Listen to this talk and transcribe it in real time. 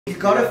You've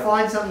got to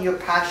find something you're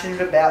passionate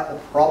about, the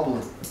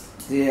problem.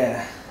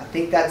 Yeah. I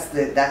think that's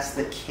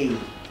the key.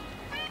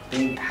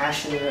 Being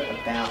passionate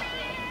about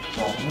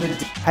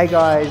problems. Hey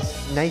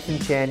guys, Nathan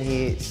Chan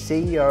here,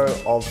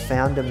 CEO of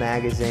Founder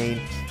Magazine,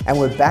 and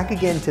we're back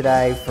again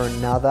today for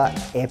another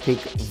epic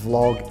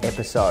vlog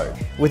episode.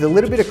 With a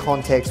little bit of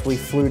context, we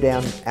flew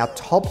down our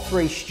top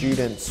 3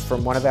 students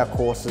from one of our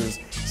courses,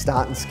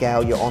 Start and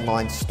Scale Your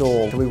Online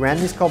Store. So we ran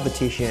this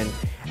competition,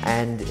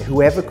 and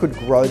whoever could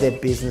grow their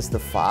business the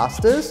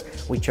fastest,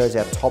 we chose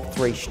our top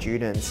 3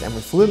 students, and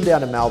we flew them down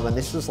to Melbourne.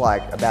 This was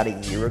like about a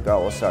year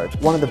ago or so.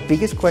 One of the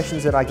biggest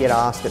questions that I get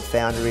asked at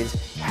Founder is,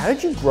 how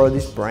did you grow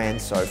this brand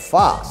so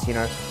fast? You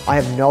know, I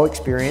have no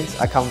experience.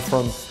 I come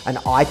from an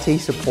IT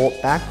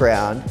support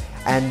background,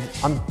 and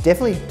I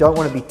definitely don't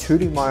want to be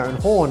tooting my own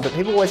horn, but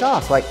people always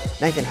ask, like,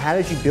 Nathan, how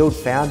did you build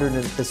Founder in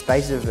the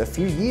space of a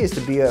few years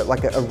to be a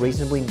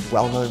reasonably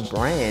well-known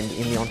brand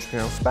in the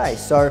entrepreneurial space?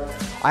 So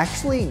I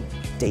actually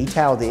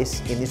detail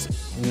this in this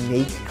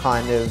unique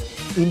kind of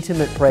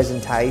intimate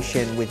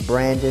presentation with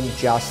Brandon,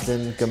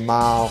 Justin,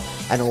 Gamal,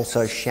 and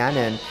also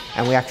Shannon,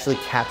 and we actually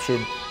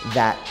captured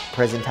that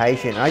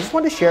presentation. And I just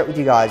wanted to share it with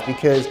you guys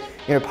because,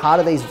 you know, part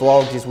of these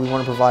vlogs is we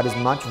want to provide as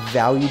much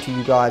value to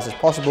you guys as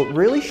possible,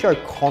 really show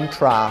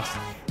contrast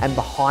and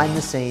behind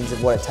the scenes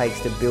of what it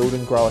takes to build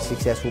and grow a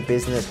successful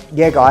business.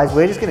 Yeah guys,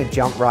 we're just going to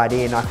jump right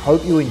in. I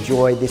hope you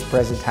enjoyed this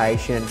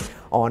presentation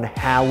on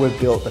how we've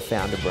built the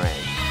Founder brand.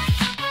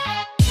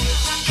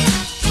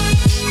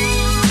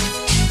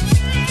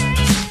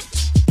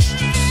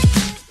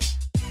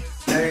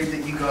 I know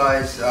that you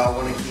guys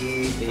want to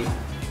hear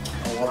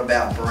a lot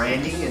about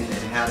branding and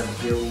how to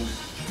build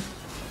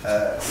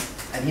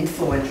an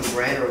influential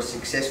brand or a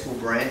successful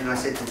brand. And I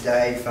said to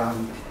Dave,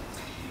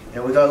 you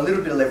know, we've got a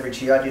little bit of leverage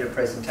here. I did a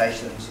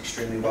presentation that was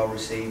extremely well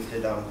received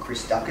at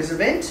Chris Ducker's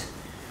event,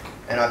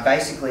 and I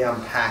basically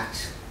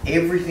unpacked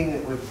everything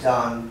that we've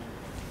done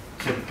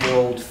to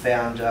build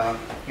Founder,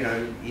 you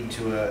know,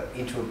 into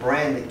a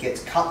brand that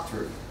gets cut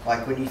through.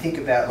 Like when you think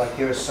about, like,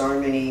 there are so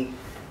many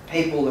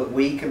people that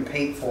we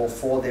compete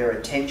for their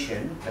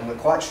attention, and we're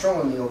quite strong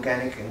on the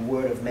organic and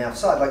word of mouth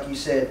side. Like you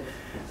said,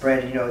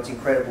 Brandon, you know, it's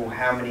incredible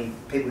how many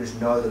people just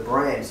know the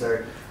brand.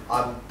 So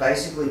I've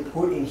basically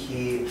put in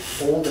here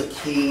all the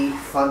key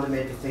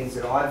fundamental things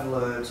that I've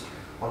learned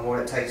on what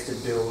it takes to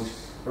build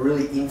a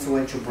really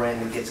influential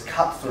brand that gets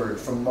cut through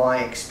from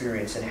my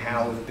experience and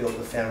how we've built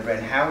the Founder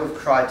brand, how we've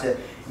tried to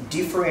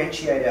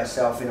differentiate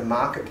ourselves in a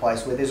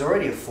marketplace where there's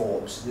already a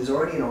Forbes, there's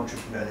already an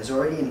entrepreneur, there's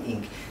already an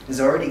Inc, there's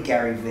already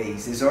Gary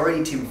V's, there's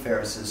already Tim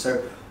Ferriss's.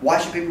 So why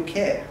should people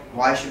care?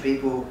 Why should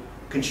people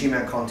consume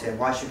our content?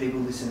 Why should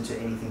people listen to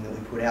anything that we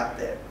put out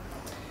there?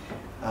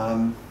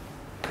 I'm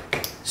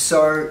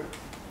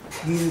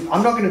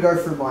not going to go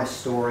through my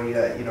story.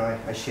 You know,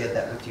 I shared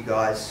that with you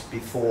guys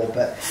before,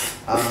 but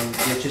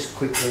yeah, just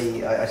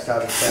quickly, I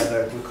started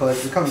Founder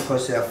because we're coming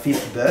close to our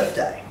 5th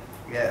birthday.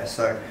 Yeah,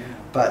 so,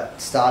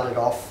 but started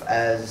off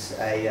as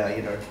a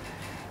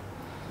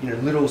you know,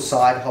 little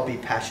side hobby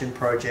passion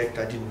project.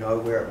 I didn't know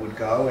where it would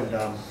go, and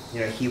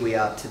you know, here we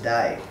are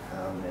today.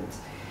 And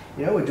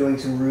you know, we're doing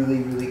some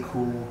really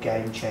cool,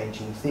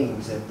 game-changing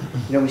things. And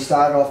you know, we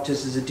started off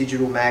just as a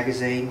digital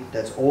magazine.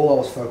 That's all I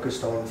was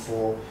focused on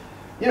for,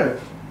 you know,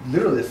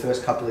 literally the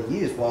first couple of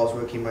years while I was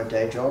working my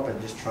day job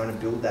and just trying to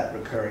build that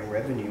recurring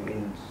revenue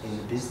in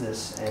the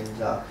business. And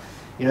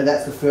you know,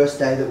 that's the first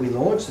day that we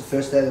launched. The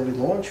first day that we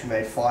launched, we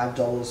made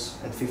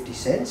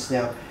 $5.50.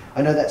 Now,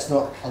 I know that's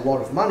not a lot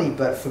of money,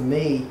 but for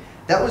me,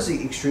 that was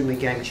extremely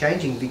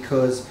game-changing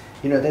because,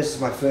 you know, this is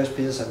my first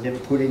business. I've never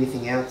put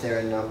anything out there,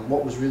 and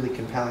what was really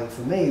compelling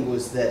for me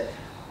was that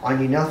I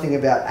knew nothing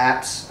about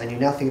apps, I knew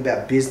nothing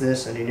about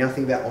business, I knew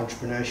nothing about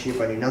entrepreneurship,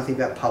 I knew nothing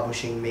about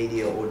publishing,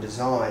 media, or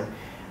design.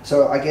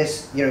 So I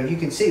guess, you know, you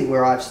can see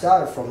where I've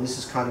started from. This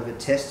is kind of a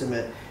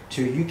testament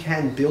to you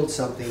can build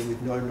something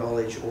with no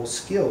knowledge or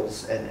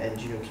skills,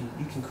 and you know,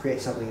 you can create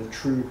something of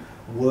true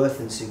worth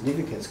and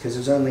significance. Because it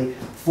was only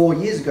 4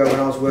 years ago when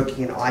I was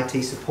working in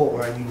IT support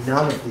where I knew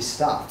none of this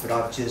stuff, but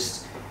I've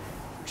just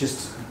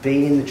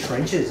been in the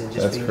trenches and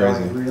just been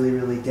going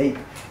really deep.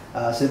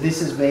 So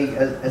this is me.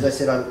 As I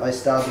said, I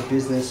started the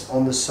business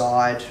on the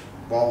side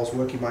while I was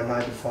working my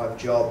 9-to-5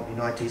 job in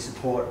IT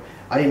support.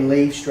 I didn't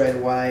leave straight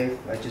away.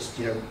 I just,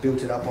 you know,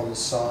 built it up on the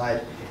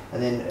side,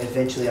 and then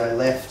eventually I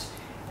left.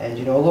 And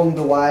you know, along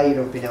the way, you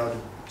know, I've been able to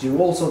do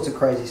all sorts of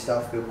crazy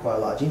stuff. Built quite a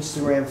large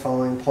Instagram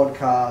following,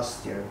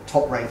 podcast, you know,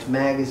 top-ranked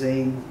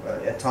magazine.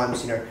 At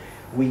times, you know,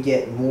 we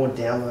get more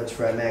downloads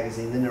for our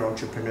magazine than an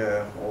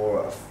entrepreneur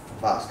or a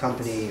fast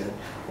company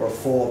or a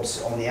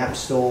Forbes on the App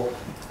Store.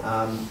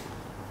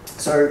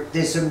 So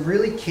there's some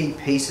really key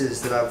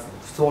pieces that I've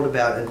thought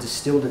about and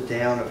distilled it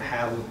down of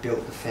how we've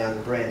built the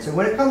Founder brand. So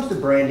when it comes to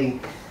branding,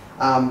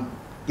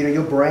 you know,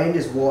 your brand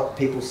is what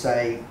people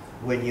say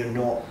when you're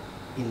not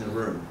in the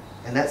room.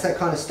 And that's that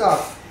kind of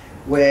stuff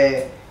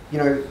where, you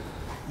know,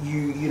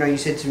 you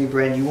said to me,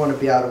 Brand, you want to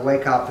be able to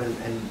wake up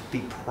and be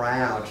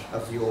proud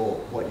of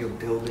what you're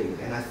building.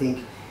 And I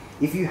think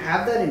if you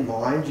have that in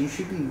mind, you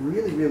should be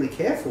really, really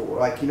careful.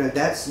 Like, you know,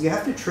 you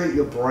have to treat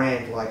your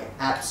brand like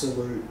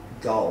absolute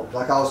gold.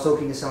 Like I was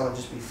talking to someone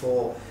just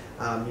before,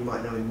 you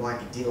might know him,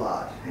 Mike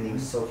Dillard, and he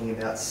was talking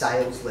about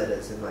sales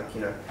letters and like,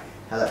 you know,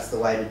 how that's the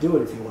way to do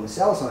it if you want to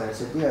sell something. I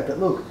said, yeah, but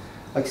look,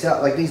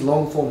 like these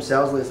long form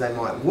sales letters, they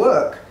might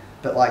work,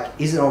 but like,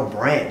 is it on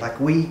brand? Like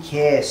we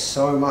care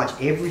so much.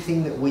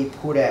 Everything that we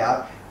put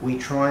out, we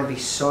try and be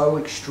so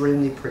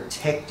extremely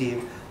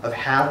protective of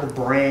how the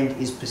brand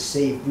is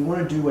perceived. We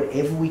want to do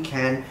whatever we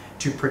can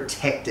to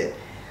protect it.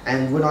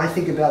 And when I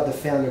think about the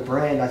Founder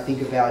brand, I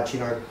think about, you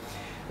know,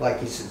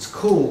 like it's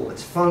cool,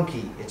 it's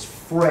funky, it's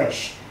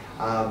fresh.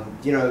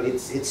 You know,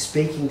 it's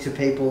speaking to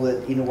people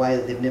that in a way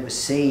that they've never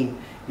seen,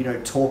 you know,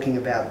 talking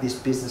about this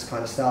business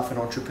kind of stuff and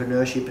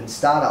entrepreneurship and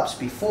startups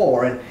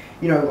before. And,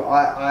 you know,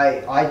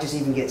 I just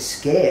even get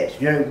scared.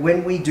 You know,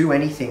 when we do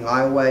anything,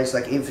 I always,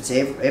 like, if it's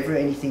ever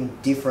anything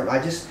different,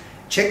 I just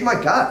check my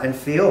gut and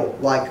feel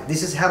like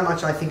this is how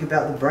much I think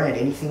about the brand.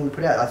 Anything we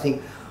put out, I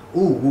think,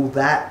 ooh, will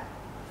that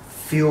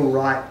feel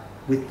right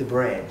with the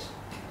brand?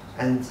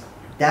 And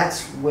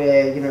that's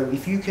where, you know,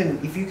 if you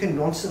can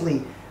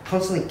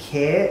constantly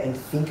care and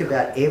think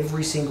about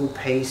every single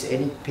piece,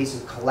 any piece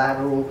of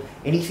collateral,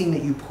 anything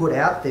that you put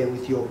out there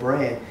with your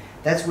brand,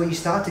 that's where you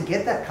start to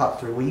get that cut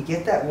through, where you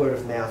get that word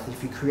of mouth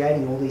if you're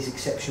creating all these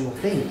exceptional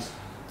things.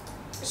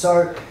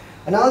 So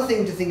another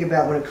thing to think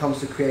about when it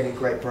comes to creating a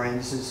great brand,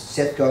 this is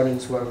Seth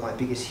Godin's one of my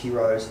biggest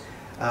heroes,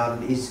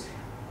 is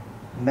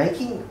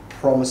making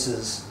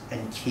promises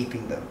and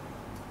keeping them.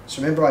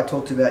 So remember I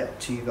talked about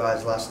to you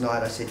guys last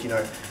night, I said, you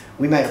know,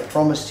 we made a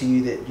promise to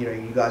you that, you know,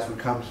 you guys would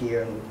come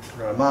here and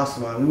put on a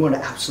mastermind. We want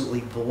to absolutely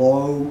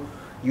blow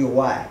you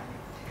away.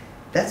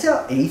 That's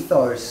our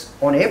ethos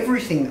on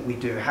everything that we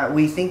do. How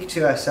we think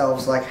to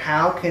ourselves, like,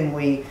 how can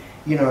we,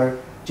 you know,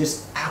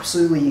 just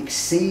absolutely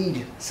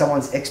exceed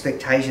someone's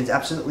expectations,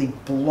 absolutely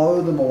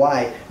blow them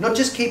away. Not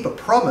just keep a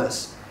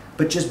promise,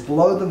 but just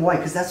blow them away,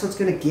 because that's what's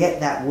going to get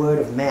that word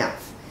of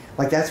mouth.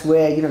 Like that's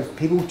where, you know,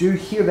 people do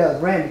hear about the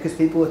brand because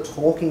people are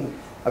talking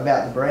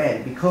about the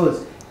brand,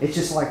 because it's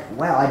just like,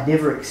 wow, I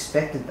never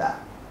expected that.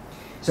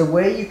 So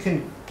where you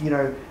can, you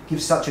know,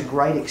 give such a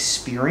great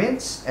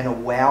experience and a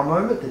wow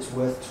moment that's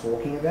worth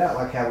talking about,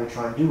 like how we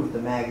try and do with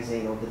the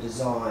magazine or the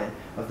design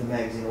of the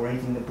magazine or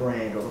anything, the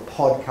brand or the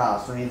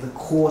podcast or any of the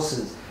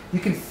courses, you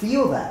can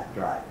feel that,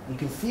 right? You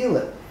can feel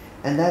it.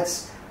 And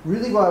that's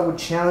really what I would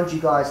challenge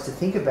you guys to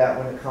think about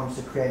when it comes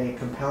to creating a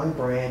compelling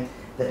brand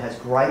that has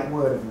great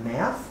word of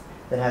mouth,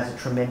 that has a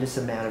tremendous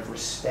amount of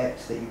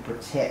respect, that you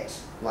protect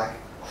like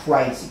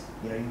crazy.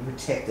 You know, you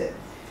protect it.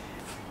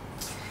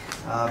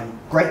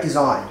 Great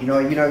design. You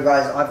know,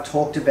 guys, I've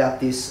talked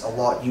about this a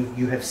lot.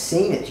 You have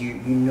seen it. You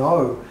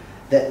know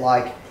that,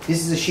 like,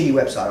 this is a shitty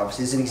website.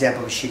 Obviously, this is an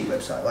example of a shitty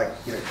website. Like,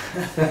 you know,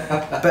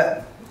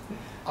 but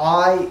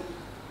I'll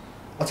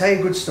tell you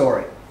a good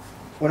story.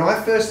 When I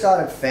first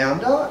started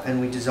Founder and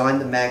we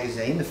designed the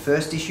magazine, the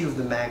first issue of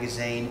the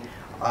magazine,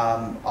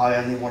 I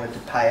only wanted to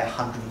pay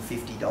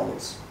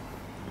 $150,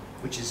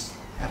 which is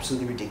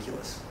absolutely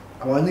ridiculous.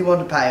 I only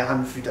wanted to pay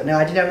 $150. Now,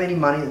 I didn't have any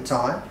money at the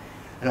time,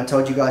 and I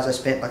told you guys I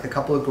spent like a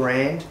couple of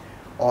grand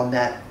on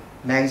that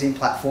magazine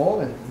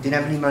platform and didn't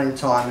have any money at the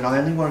time, and I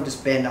only wanted to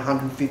spend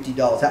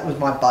 $150. That was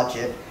my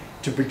budget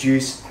to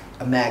produce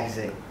a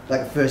magazine,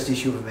 like a first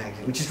issue of a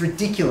magazine, which is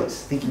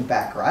ridiculous thinking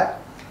back, right?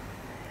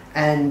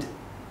 And,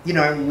 you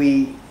know,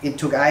 it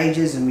took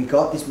ages, and we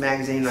got this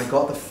magazine, and I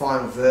got the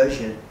final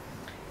version,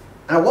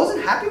 and I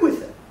wasn't happy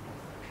with it.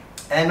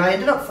 And I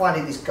ended up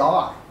finding this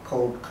guy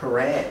called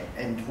Karan,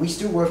 and we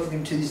still work with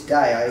him to this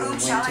day.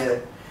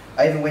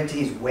 I even went to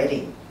his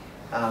wedding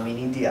in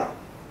India,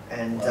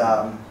 and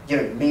you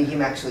know, me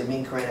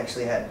and Karan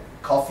actually had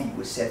coffee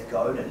with Seth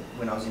Godin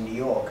when I was in New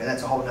York, and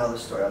that's a whole nother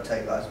story I'll tell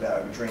you guys about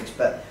over drinks.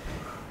 But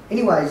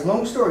anyways,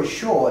 long story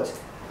short,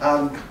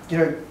 you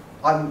know,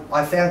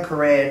 I found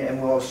Karan, and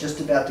I was just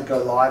about to go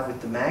live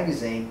with the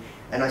magazine,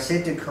 and I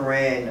said to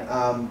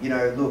Karan, you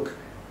know, look,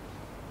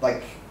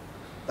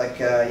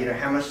 you know,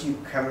 how much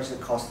does it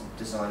cost to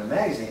design a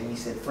magazine? And he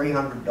said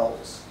 $300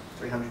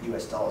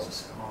 US. I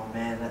said, oh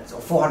man,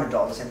 or $400.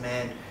 I said,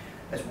 man,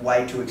 that's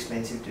way too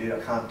expensive, dude. I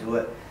can't do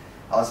it.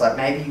 I was like,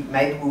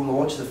 maybe we'll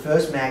launch the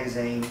first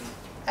magazine,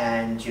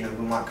 and, you know,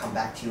 we might come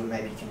back to you, and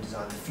maybe you can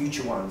design the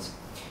future ones.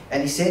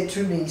 And he said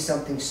to me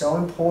something so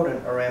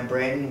important around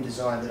branding and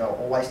design that I'll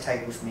always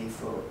take with me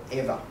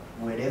forever.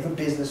 Whatever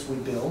business we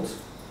build,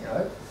 you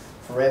know,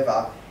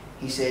 forever.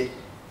 He said,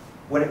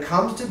 when it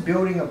comes to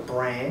building a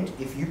brand,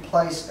 if you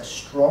place a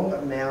strong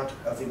amount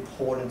of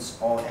importance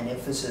on and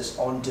emphasis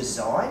on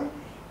design,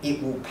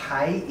 it will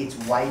pay its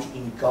weight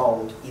in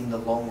gold in the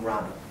long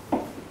run.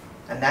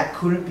 And that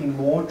couldn't be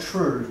more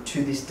true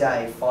to this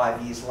day,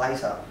 5 years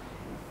later.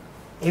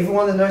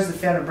 Everyone that knows the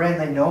Founder brand,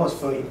 they know us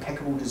for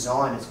impeccable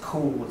design. It's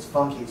cool, it's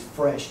funky, it's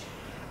fresh.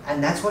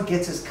 And that's what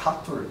gets us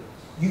cut through.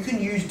 You can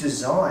use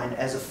design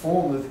as a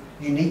form of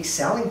unique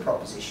selling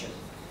proposition.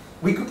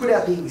 We could put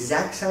out the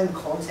exact same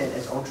content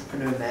as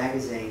Entrepreneur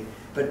Magazine,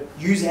 but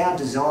use our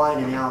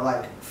design and our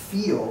like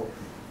feel,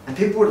 and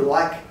people would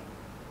like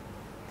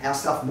our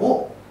stuff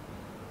more.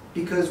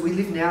 Because we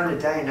live now in a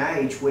day and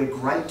age where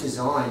great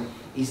design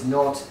is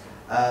not,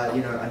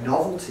 you know, a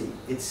novelty.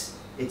 It's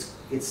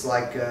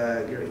like, you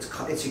know,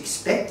 it's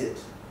expected.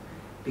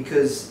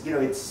 Because, you know,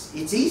 it's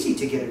easy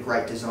to get a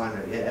great design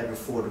at an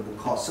affordable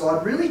cost. So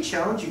I'd really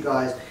challenge you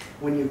guys,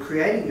 when you're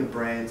creating your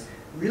brands,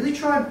 really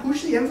try and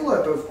push the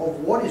envelope of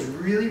what is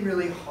really,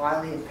 really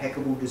highly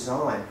impeccable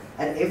design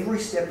at every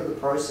step of the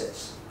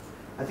process.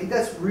 I think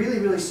that's really,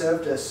 really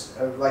served us,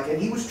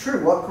 and he was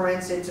true. What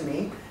Corinne said to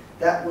me,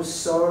 that was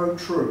so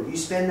true. You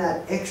spend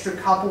that extra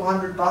couple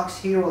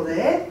 $100 here or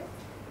there,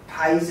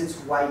 pays its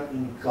weight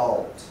in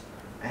gold.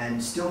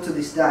 And still to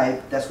this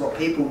day, that's what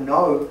people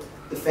know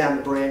the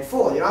Founder brand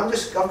for. You know, I've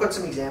got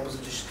some examples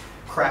of just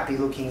crappy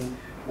looking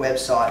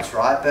websites,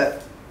 right?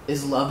 But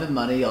is Love and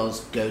Money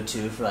y'all's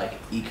go-to for like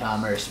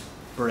e-commerce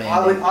brand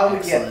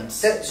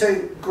excellence? Yeah.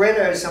 So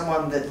Greta is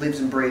someone that lives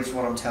and breathes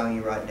what I'm telling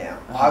you right now.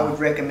 I would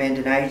recommend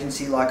an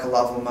agency like a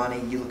Love and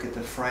Money. You look at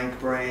the Frank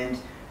brand.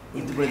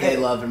 Were they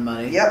Love and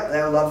Money? Yep,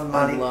 they were Love and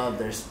Money. I love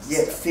their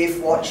stuff.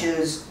 Fifth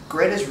Watches.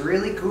 Greta's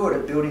really good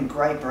at building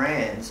great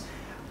brands.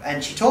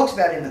 And she talks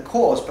about it in the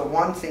course, but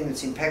one thing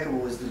that's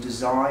impeccable is the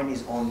design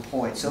is on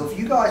point. So if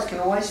you guys can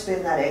always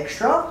spend that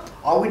extra,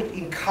 I would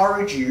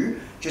encourage you,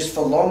 just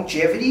for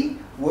longevity,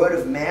 word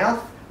of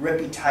mouth,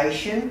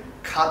 reputation,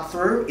 cut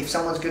through, if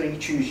someone's going to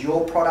choose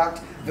your product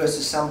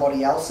versus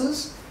somebody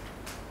else's,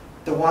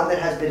 the one that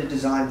has better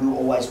design will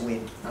always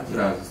win. That's what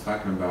I was just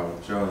talking about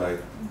with Joe. Like,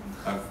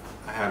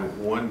 I had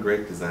one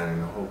great design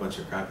and a whole bunch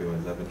of crappy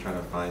ones. I've been trying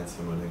to find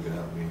someone that could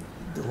help me.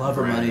 The Love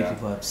of Money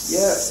people have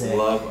sick.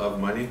 Love of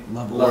Money?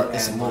 Love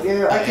and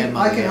yeah,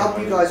 I can help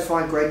you guys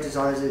find great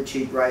designers at a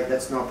cheap rate.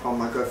 That's not a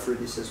problem. I go through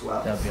this as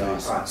well. That'd be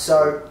awesome. Right,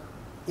 so,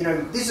 you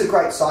know, this is a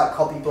great site,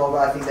 Copy Blogger.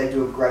 I think they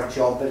do a great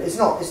job, but it's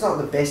not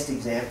the best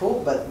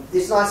example, but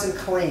it's nice and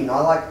clean. I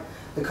like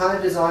the kind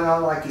of design I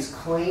like is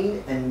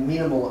clean and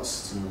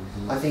minimalist.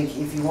 I think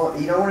if you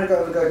don't want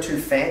to go too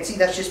fancy.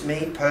 That's just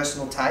me,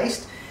 personal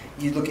taste.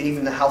 You look at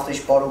even the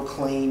Healthish bottle,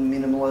 clean,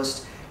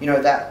 minimalist. You know,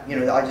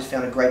 I just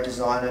found a great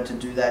designer to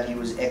do that. He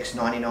was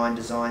X99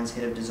 Designs,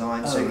 head of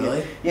design. Oh, so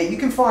really? Yeah, you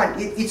can find,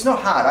 it's not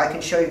hard. I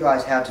can show you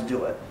guys how to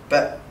do it.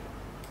 But,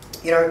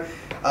 you know,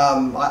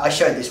 I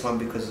showed this one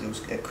because it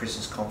was at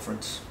Chris's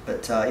conference.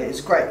 But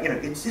it's great, you know,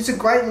 it's a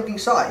great looking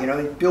site, you know,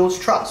 it builds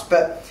trust.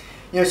 But,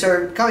 you know,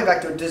 so coming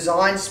back to it,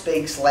 design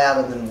speaks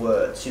louder than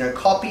words. You know,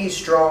 copy is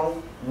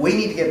strong. We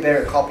need to get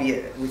better at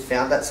copy. We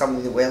found that's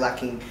something that we're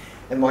lacking.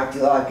 And Mike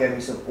Dillard gave me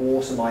some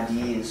awesome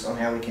ideas on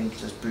how we can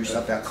just boost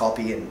up our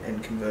copy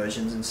and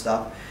conversions and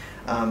stuff.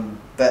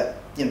 But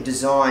you know,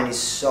 design is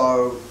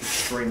so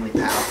extremely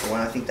powerful,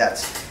 and I think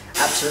that's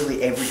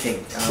absolutely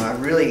everything. I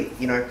really,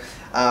 you know,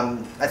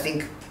 I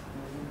think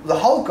the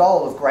whole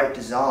goal of great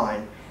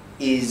design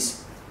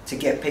is to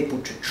get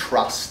people to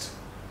trust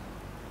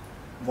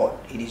what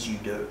it is you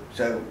do.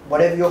 So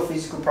whatever your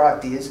physical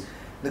product is,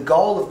 the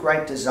goal of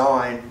great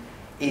design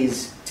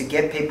is to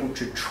get people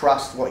to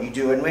trust what you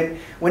do. And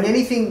when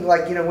anything,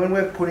 like, you know, when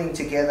we're putting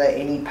together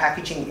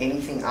packaging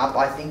anything up,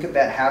 I think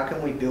about how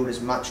can we build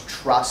as much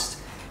trust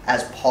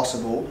as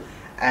possible.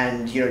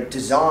 And, you know,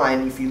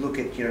 design, if you look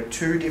at, you know,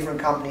 two different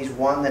companies,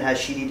 one that has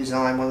shitty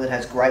design, one that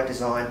has great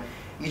design,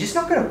 you're just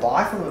not going to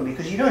buy from them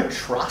because you don't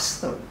trust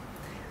them.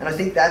 And I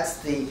think that's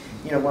the,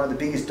 you know, one of the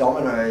biggest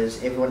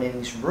dominoes everyone in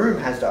this room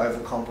has to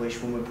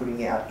accomplish when we're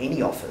putting out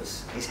any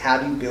offers, is how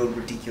do you build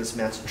ridiculous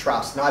amounts of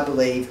trust. And I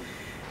believe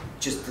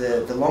just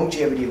the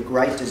longevity of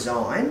great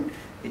design,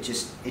 it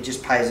just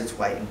pays its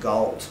weight in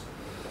gold.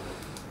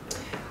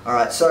 All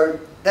right, so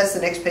that's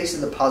the next piece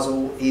of the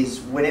puzzle. Is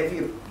whenever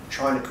you're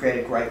trying to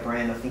create a great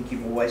brand, I think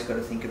you've always got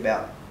to think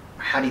about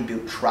how do you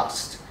build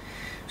trust.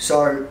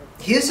 So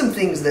here's some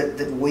things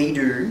that we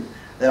do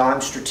that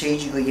I'm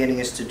strategically getting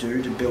us to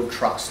do to build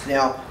trust.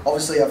 Now,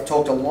 obviously I've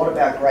talked a lot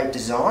about great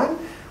design.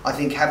 I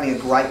think having a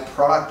great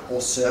product or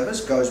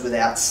service goes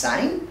without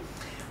saying.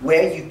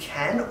 Where you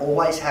can,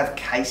 always have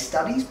case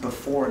studies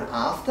before and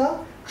after.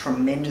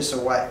 Tremendous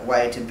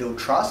way to build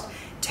trust.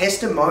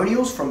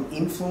 Testimonials from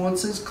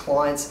influencers,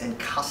 clients and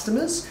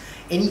customers.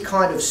 Any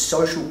kind of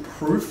social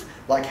proof,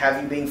 like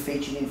have you been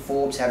featured in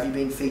Forbes, have you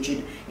been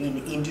featured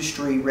in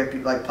industry,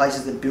 like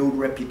places that build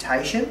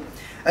reputation.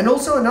 And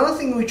also another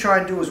thing we try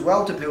and do as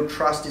well to build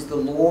trust is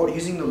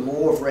using the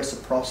law of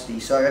reciprocity.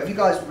 So have you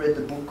guys read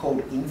the book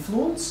called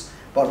Influence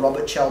by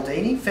Robert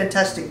Cialdini?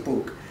 Fantastic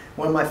book.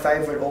 One of my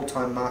favorite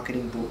all-time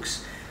marketing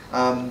books.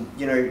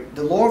 You know,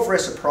 the law of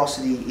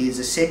reciprocity is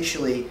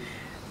essentially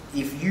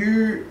if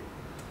you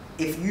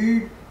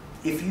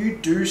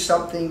do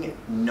something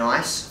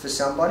nice for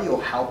somebody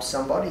or help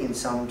somebody in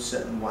some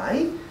certain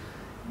way,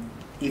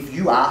 if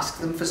you ask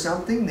them for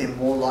something, they're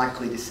more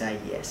likely to say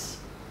yes.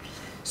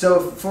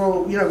 So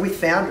for, you know, with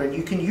Founder, and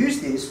you can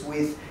use this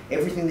with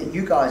everything that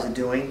you guys are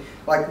doing,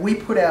 like we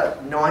put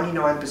out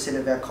 99%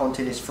 of our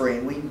content is free,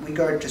 and we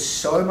go to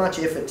so much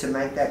effort to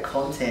make that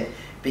content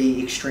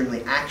be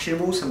extremely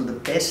actionable, some of the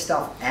best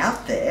stuff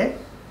out there,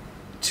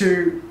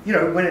 to, you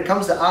know, when it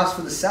comes to ask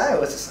for the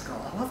sale, it's just like,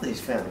 oh, I love these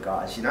founder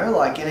guys, you know,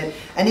 like,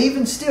 and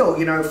even still,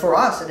 you know, for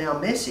us and our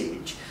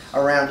message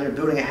around, you know,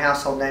 building a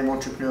household name,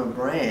 entrepreneur, and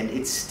brand,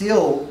 it's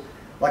still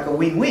like a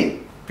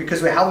win-win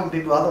because we're helping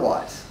people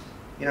otherwise.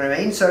 You know what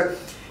I mean? So,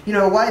 you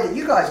know, a way that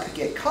you guys could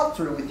get cut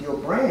through with your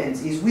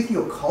brands is with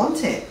your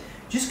content.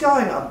 Just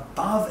going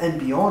above and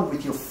beyond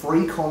with your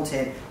free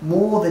content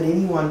more than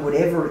anyone would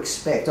ever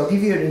expect. I'll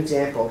give you an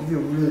example. I'll give you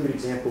a really good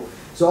example.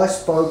 So I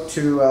spoke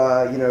to,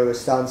 you know, a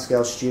Start and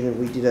Scale student.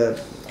 We did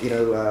a, you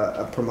know,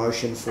 a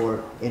promotion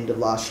for end of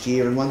last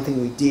year. And one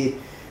thing we did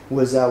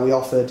was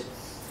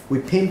we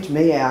pimped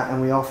me out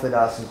and we offered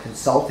some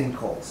consulting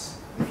calls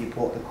if you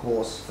bought the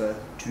course for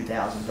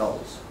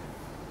 $2,000.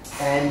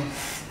 And,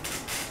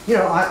 you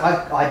know,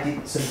 I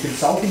did some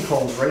consulting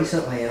calls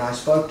recently, and I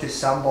spoke to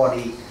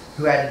somebody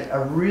who had a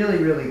really,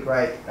 really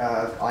great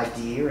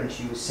idea, and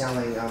she was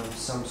selling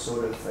some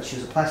sort of, she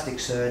was a plastic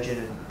surgeon,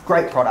 and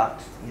great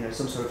product, you know,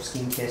 some sort of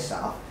skincare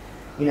stuff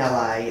in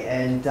LA,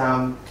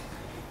 and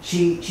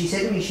she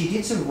said to me she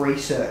did some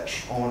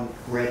research on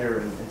Greta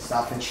and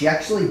stuff, and she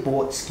actually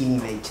bought Skinny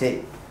Me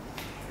Tea.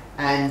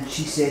 And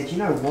she said, you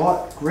know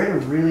what, Greta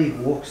really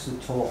walks the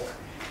talk.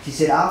 She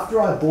said, after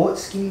I bought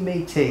Skinny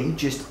Me Tea,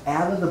 just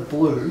out of the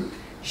blue,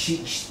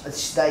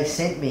 they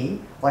sent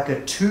me like a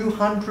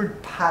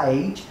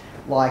 200-page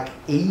like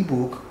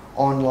ebook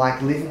on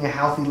like living a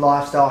healthy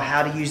lifestyle,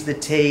 how to use the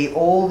tea,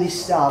 all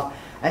this stuff.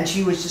 And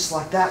she was just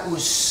like, that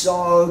was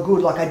so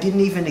good. Like, I didn't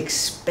even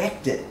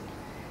expect it.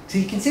 So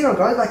you can see what I'm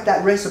going, like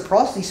that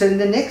reciprocity. So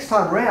the next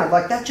time around,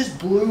 like that just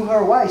blew her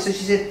away. So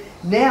she said,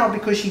 now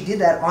because she did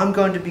that, I'm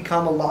going to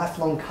become a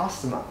lifelong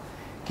customer.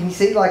 Can you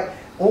see, like,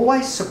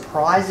 always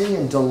surprising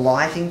and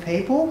delighting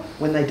people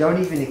when they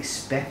don't even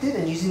expect it,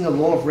 and using the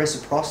law of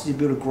reciprocity to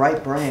build a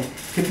great brand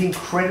can be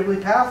incredibly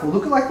powerful.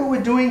 Look at like what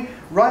we're doing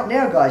right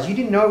now, guys. You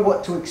didn't know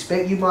what to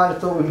expect. You might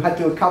have thought we might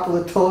do a couple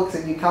of talks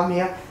and you come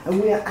here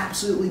and we are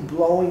absolutely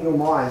blowing your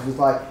minds with,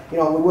 like, you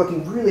know, we're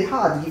working really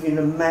hard to give you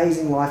an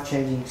amazing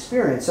life-changing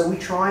experience. So we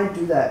try and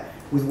do that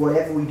with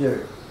whatever we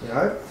do, you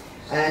know.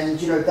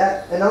 And, you know,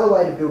 that another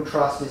way to build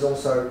trust is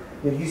also,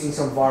 you know, using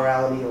some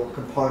virality or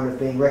component of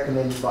being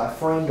recommended by a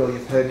friend, or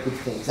you've heard good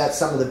things. That's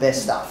some of the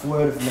best stuff,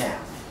 word of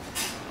mouth.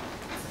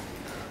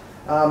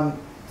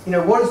 You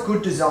know, what does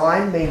good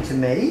design mean to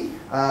me?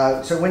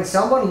 So when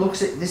someone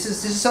looks at, this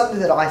is something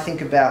that I think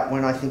about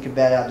when I think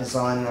about our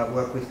design, and I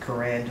work with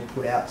Karan to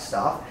put out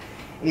stuff,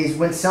 is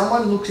when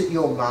someone looks at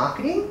your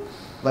marketing,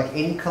 like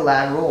any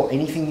collateral or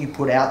anything you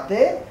put out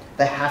there,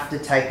 they have to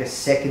take a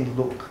second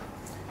look.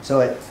 So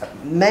it,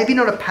 maybe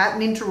not a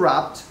pattern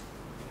interrupt,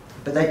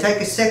 but they take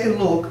a second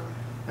look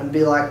and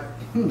be like,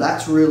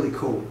 that's really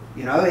cool.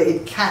 You know,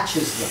 it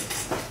catches them.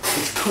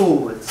 It's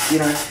cool. It's, you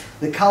know,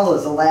 the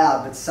colors are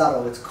loud but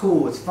subtle. It's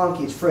cool. It's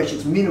funky. It's fresh.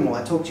 It's minimal.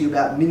 I talked to you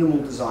about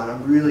minimal design.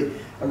 I'm a really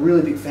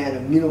big fan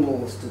of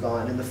minimalist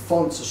design, and the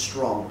fonts are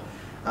strong.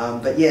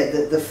 But yeah,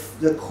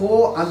 the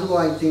core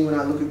underlying thing when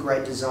I look at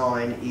great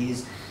design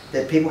is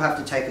that people have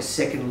to take a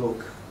second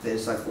look.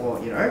 There's like,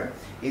 well, you know,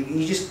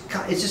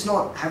 it's just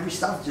not average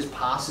stuff. It just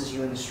passes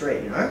you in the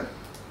street, you know.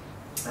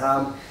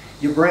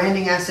 Your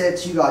branding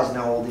assets, you guys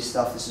know all this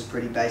stuff. This is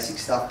pretty basic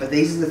stuff, but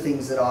these are the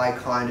things that I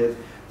kind of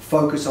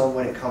focus on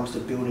when it comes to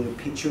building a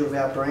picture of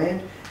our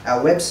brand.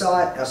 Our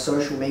website, our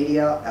social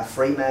media, our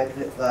free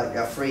magnet,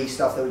 our free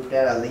stuff that we put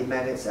out, our lead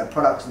magnets, our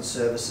products and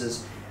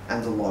services,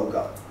 and the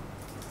logo.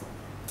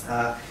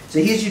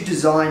 So here's your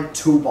design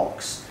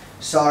toolbox.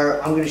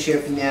 So I'm going to share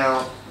with you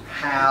now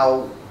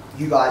how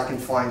you guys can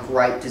find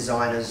great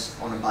designers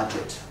on a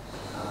budget.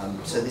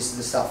 So this is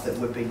the stuff that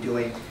we've been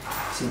doing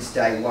since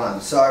day one.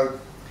 So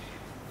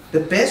the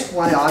best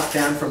way I've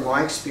found from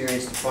my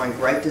experience to find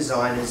great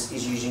designers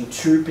is using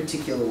two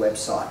particular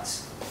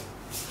websites.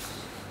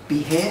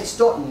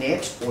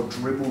 Behance.net or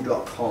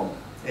Dribble.com.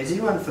 Is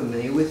anyone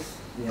familiar with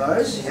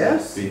those?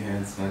 Yes?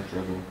 Behance, not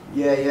Dribble.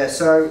 Yeah.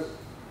 So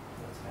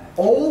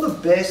all the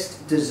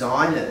best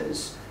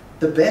designers,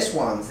 the best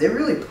ones, they're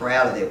really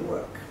proud of their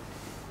work.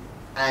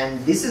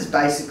 And this is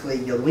basically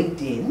your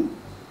LinkedIn.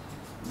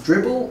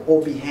 Dribble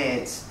or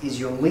Behance is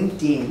your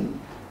LinkedIn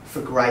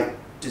for great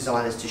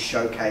designers to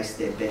showcase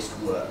their best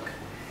work.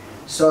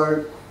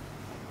 So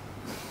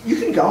you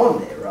can go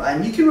on there, right?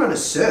 And you can run a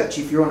search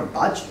if you're on a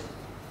budget.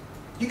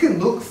 You can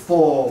look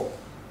for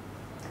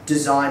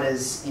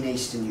designers in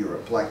Eastern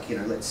Europe, like, you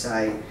know, let's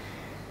say,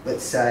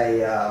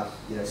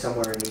 you know,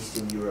 somewhere in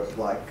Eastern Europe,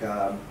 like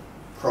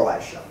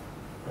Croatia,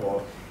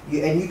 or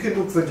and you can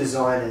look for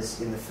designers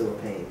in the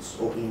Philippines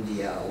or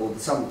India or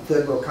some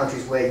third world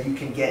countries where you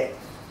can get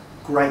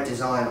great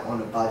design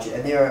on a budget.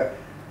 And there are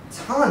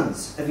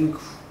tons of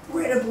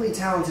incredibly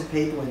talented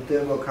people in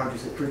third world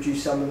countries that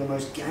produce some of the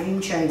most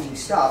game-changing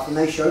stuff, and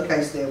they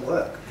showcase their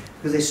work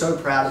because they're so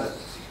proud of it.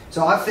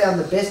 So I've found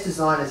the best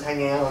designers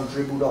hanging out on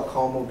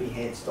Dribble.com or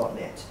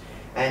Behance.net.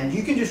 And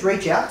you can just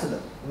reach out to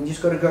them. You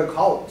just got to go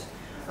cold.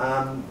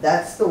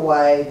 That's the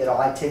way that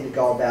I tend to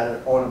go about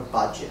it on a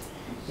budget.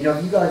 You know,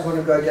 if you guys want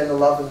to go down the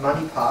love and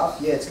money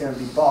path, yeah, it's going to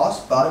be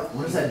boss, but...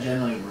 What does that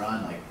generally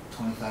run? Like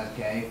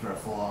 $25K for a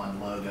full-on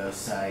logo,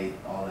 site,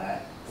 all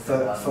that.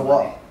 For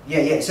what?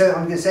 Yeah. So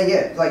I'm gonna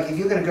say like if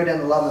you're gonna go down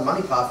the love and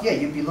money path,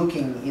 you'd be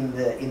looking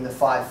in the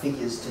 5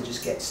 figures to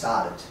just get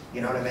started.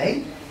 You know what I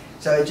mean?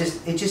 So it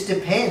just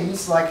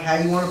depends like how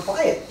you want to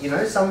play it. You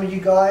know, some of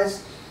you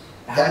guys,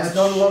 that's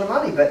not a lot of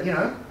money, but you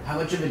know. How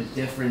much of a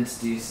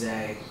difference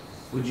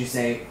would you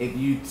say if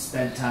you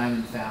spent time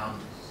and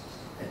found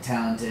a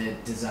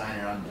talented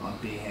designer on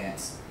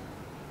Behance?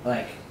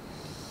 Like,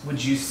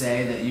 would you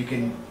say that you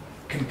can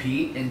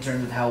compete in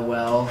terms of how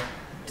well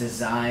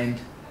designed,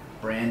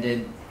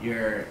 branded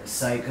your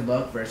site could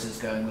look versus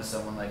going with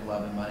someone like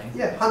Love and Money?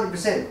 Yeah,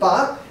 100%.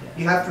 But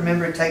you have to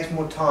remember it takes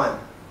more time,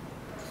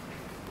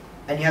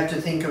 and you have to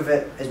think of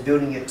it as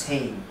building a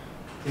team.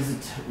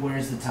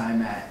 Where's the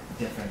time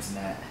difference in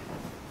that?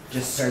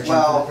 Just searching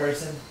for the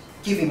person?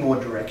 Giving more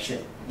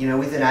direction. You know,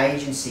 with an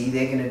agency,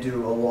 they're going to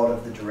do a lot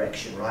of the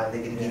direction, right?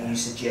 They're going to give you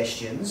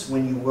suggestions.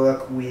 When you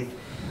work with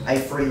a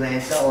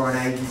freelancer or an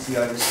agency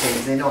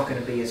overseas, they're not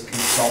going to be as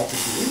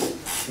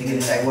consultative. They're going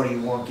to say, what do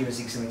you want? Give us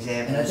some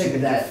examples. And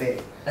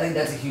I think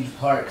that's a huge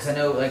part, because I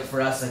know, like, for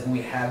us, like, when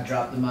we have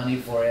dropped the money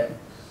for it,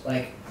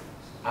 like,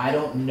 I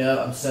don't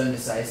know, I'm so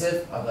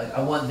indecisive. I'm like,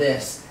 I want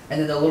this. And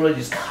then they'll literally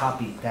just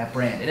copy that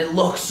brand. And it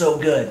looks so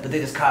good, but they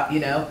just copy, you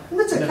know? And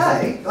that's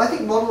okay. I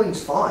think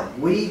modeling's fine.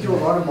 We do a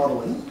lot of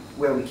modeling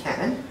where we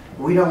can.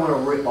 But we don't want to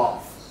rip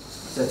off,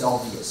 so it's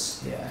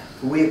obvious. Yeah.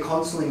 We are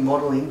constantly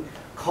modeling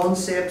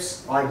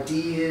concepts,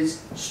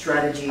 ideas,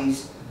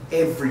 strategies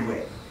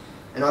everywhere.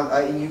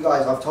 And you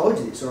guys, I've told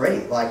you this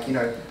already. Like, you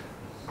know,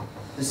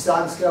 the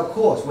Start and Scale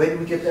course, where did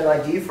we get that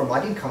idea from? I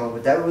didn't come up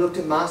with that. We looked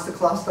at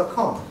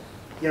masterclass.com.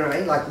 You know what I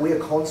mean? Like, we are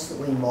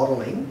constantly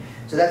modeling.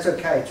 So that's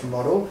okay to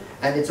model,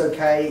 and it's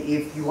okay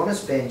if you want to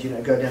spend, you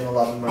know, go down the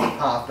love and money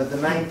path. But the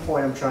main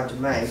point I'm trying to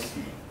make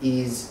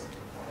is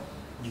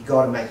you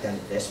got to make that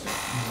investment.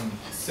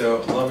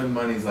 So Love and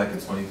Money is like a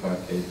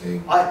 25K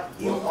thing. I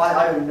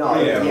don't know.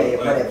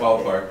 Like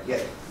ballpark.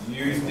 Yeah.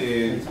 You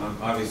did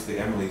obviously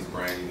Emily's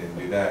brand. You didn't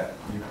do that.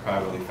 You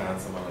probably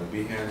found someone on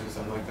Behance or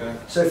something like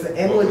that. So for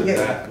Emily, what was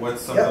that?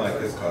 What's something like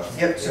this cost?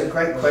 Yep. So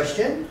great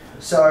question.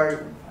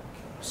 So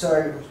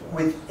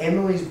with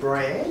Emily's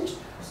brand,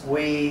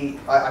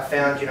 I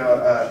found, you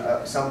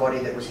know, somebody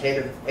that was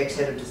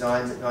ex-head of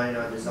designs at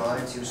 99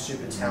 Designs. He was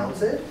super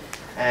talented,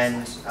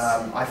 and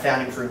I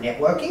found him through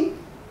networking.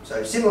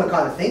 So similar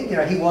kind of thing. You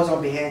know, he was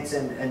on Behance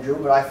and Drill,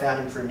 but I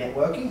found him through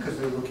networking because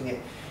we were looking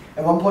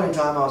at one point in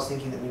time I was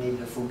thinking that we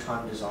needed a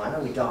full-time designer.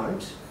 We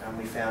don't, and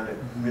we found a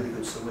really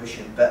good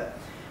solution. But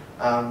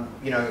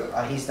you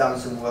know, he's done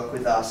some work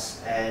with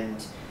us,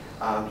 and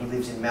he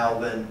lives in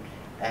Melbourne.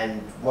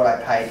 And what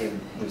I paid him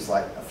was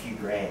like a few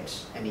grand,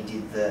 and he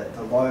did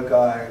the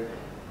logo,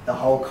 the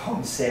whole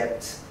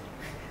concept,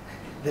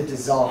 the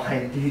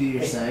design. Did he do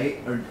your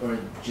site, or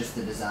just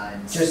the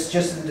designs? Just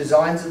the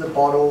designs of the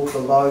bottle, the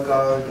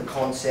logo, the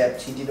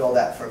concept. He did all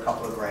that for a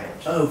couple of grand.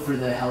 Oh, for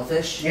the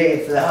Healthish?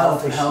 Yeah, for the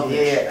Healthish.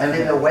 Yeah, and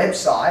then the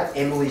website,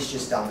 Emily's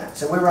just done that.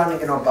 So we're running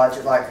it on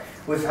budget. Like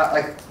we've had,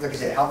 like I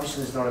said, Healthish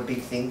is not a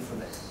big thing for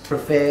me.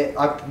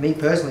 Me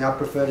personally, I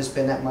prefer to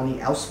spend that money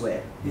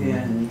elsewhere.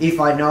 Yeah. If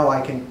I know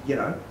I can, you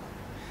know.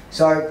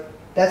 So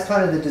that's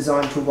kind of the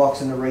design toolbox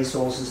and the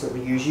resources that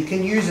we use. You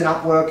can use an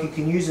Upwork, you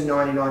can use a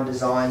 99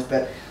 Designs,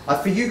 but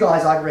for you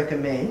guys, I'd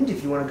recommend,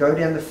 if you want to go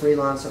down the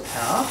freelancer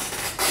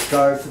path,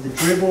 go for the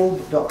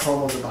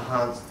dribble.com or the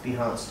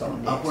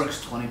Behance.net.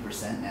 Upwork's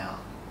 20% now.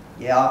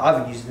 Yeah, I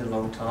haven't used it in a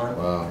long time.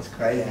 Wow. It's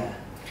crazy. Yeah.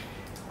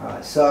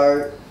 Alright,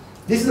 so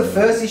this is the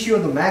first issue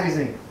of the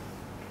magazine.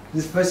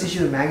 This is the first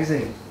issue of the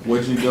magazine.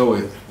 What'd you go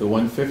with? The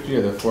 150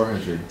 or the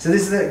 400? So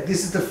this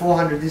is the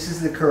 400. This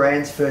is the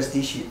Quran's first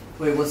issue.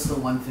 Wait, what's the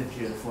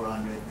 150 or the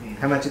 400?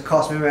 How much it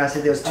cost? Remember I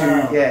said there was two.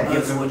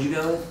 So what'd you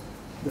go with?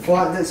 The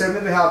 400. So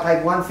remember how I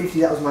paid 150?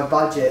 That was my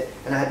budget,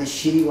 and I had this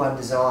shitty one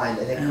designed.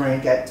 And then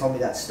Quran told me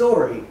that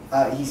story.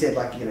 He said,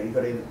 like, you know, you've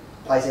got to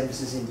place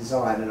emphasis in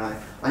design, and I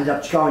ended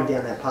up going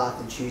down that path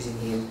and choosing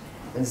him.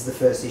 And this is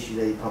the first issue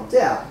that he pumped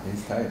out.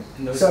 He's tight.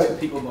 And those two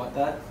people bought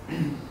that.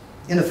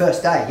 In the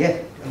first day,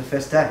 yeah. In the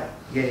first day,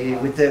 yeah,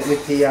 with the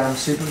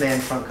Superman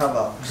front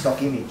cover, stock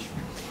image.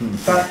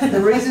 But the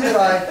reason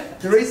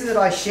that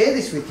I share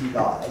this with you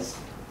guys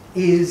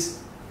is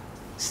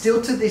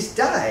still to this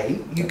day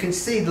you can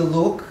see the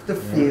look, the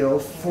feel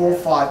 4 or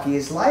 5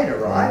 years later,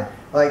 right?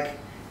 Like,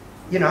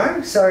 you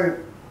know, so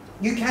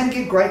you can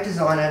get great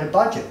design at a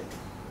budget.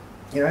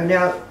 You know,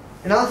 now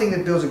another thing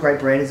that builds a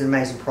great brand is an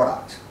amazing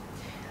product,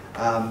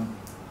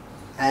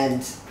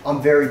 and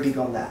I'm very big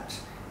on that.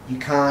 You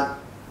can't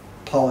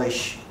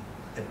polish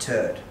a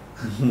turd.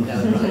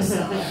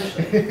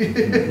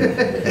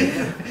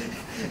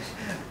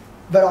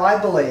 But I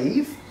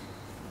believe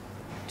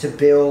to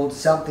build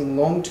something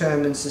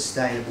long-term and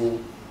sustainable,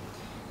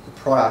 the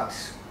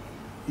product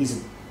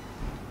is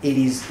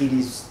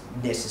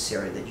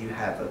necessary that you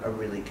have a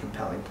really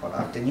compelling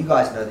product. And you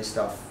guys know this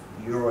stuff.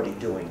 You're already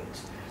doing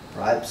it,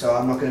 right? So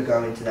I'm not going to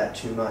go into that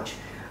too much.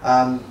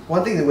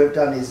 One thing that we've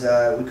done is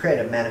we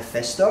created a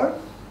manifesto.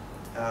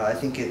 I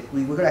think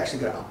we've actually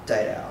got to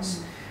update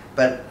ours.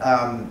 But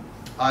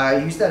I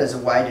use that as a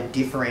way to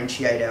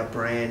differentiate our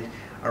brand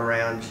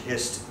around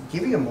just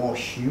giving a more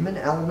human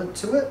element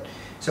to it.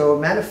 So a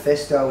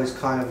manifesto is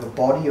kind of a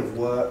body of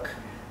work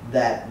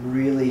that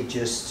really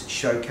just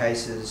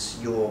showcases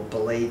your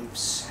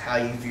beliefs, how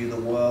you view the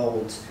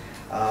world,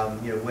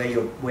 you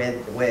know,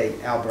 where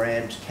our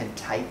brand can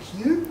take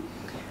you.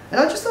 And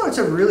I just thought it's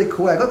a really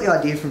cool. I got the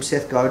idea from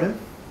Seth Godin,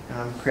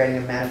 creating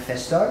a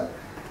manifesto,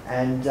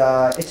 and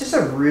it's just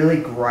a really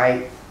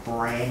great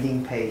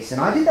branding piece. And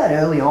I did that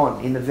early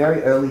on, in the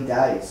very early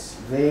days,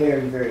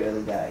 very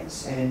early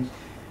days, and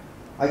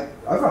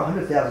over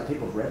 100,000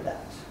 people have read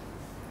that,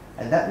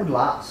 and that would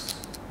last,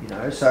 you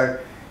know. So,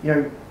 you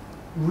know,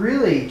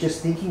 really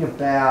just thinking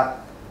about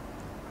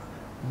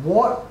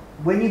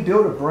when you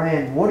build a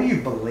brand, what do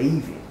you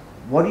believe in?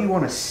 What do you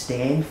want to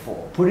stand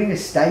for? Putting a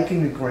stake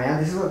in the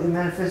ground. This is what the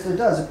manifesto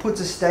does. It puts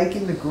a stake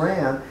in the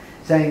ground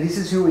saying this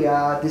is who we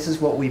are, this is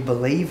what we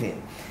believe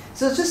in.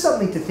 So it's just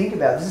something to think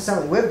about. This is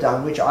something we've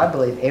done, which I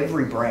believe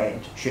every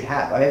brand should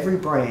have. Every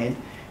brand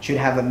should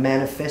have a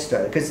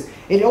manifesto, because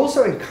it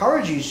also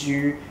encourages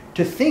you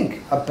to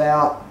think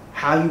about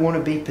how you want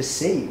to be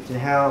perceived and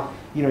how,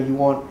 you know, you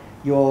want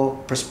your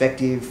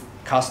prospective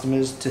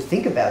customers to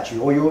think about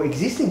you, or your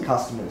existing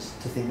customers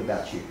to think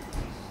about you.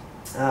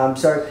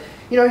 So,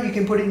 you know, you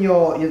can put in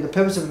the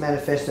purpose of a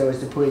manifesto is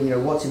to put in, you know,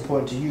 what's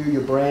important to you,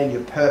 your brand,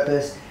 your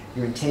purpose,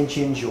 your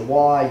intentions, your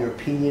why, your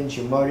opinions,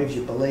 your motives,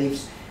 your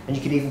beliefs, and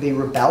you can even be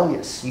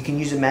rebellious. You can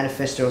use a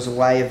manifesto as a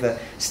way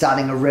of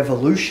starting a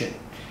revolution.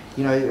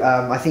 You know,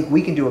 I think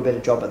we can do a better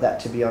job at that,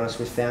 to be honest,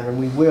 with Founder, and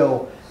we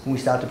will when we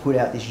start to put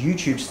out this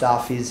YouTube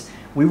stuff. Is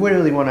we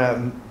really want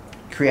to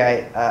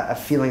create a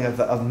feeling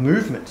of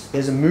movement.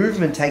 There's a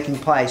movement taking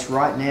place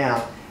right now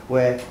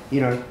where,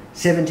 you know,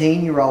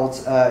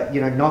 17-year-olds,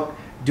 you know, not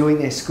doing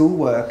their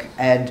schoolwork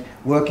and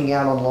working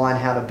out online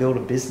how to build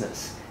a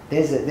business.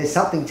 There's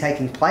something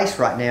taking place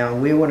right now,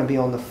 and we want to be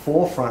on the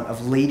forefront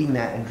of leading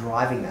that and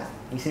driving that.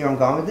 You see where I'm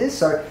going with this?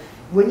 So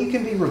when you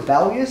can be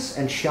rebellious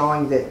and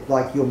showing that,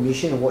 like, your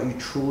mission and what you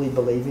truly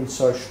believe in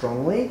so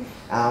strongly,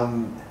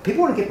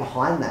 people want to get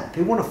behind that.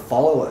 People want to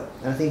follow it.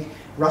 And I think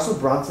Russell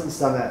Brunson's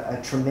done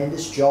a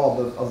tremendous job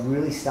of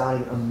really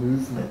starting a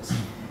movement.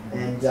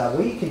 And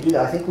we can do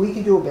that. I think we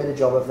can do a better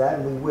job of that,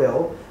 and we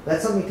will.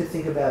 That's something to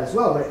think about as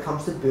well when it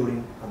comes to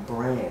building a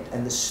brand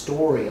and the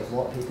story of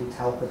what people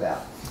tell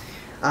about.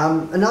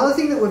 Another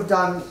thing that we've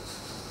done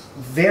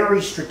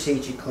very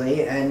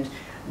strategically, and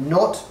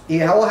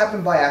it all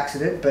happened by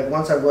accident, but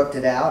once I worked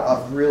it out,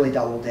 I've really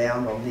doubled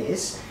down on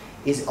this,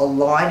 is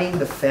aligning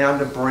the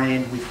Founder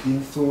brand with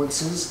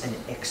influencers and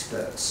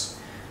experts.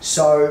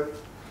 So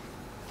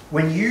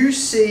when you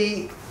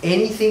see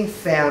anything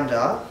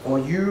Founder, or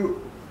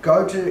you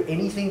go to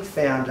anything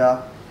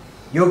Founder,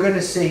 you're going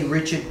to see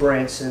Richard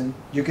Branson,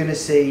 you're going to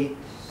see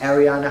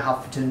Arianna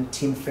Huffington,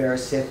 Tim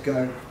Ferriss, Seth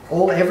Godin,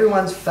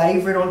 everyone's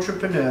favourite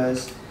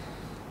entrepreneurs.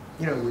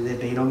 You know, they've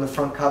been on the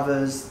front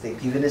covers,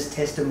 they've given us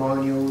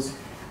testimonials,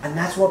 and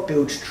that's what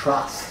builds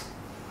trust.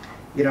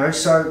 You know,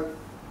 so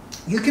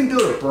you can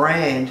build a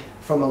brand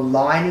from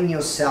aligning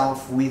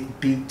yourself with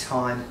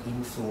big-time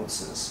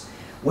influencers.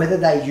 Whether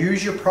they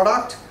use your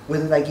product,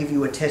 whether they give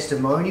you a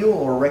testimonial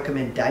or a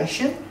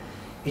recommendation,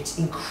 it's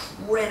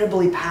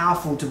incredibly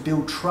powerful to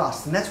build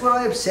trust. And that's what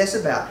I obsess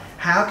about.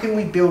 How can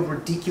we build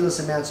ridiculous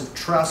amounts of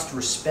trust,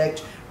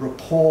 respect,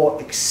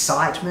 rapport,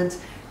 excitement?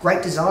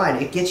 Great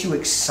design, it gets you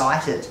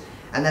excited.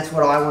 And that's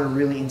what I want to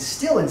really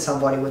instill in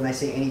somebody when they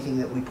see anything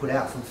that we put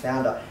out from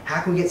Founder.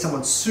 How can we get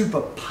someone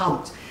super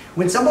pumped?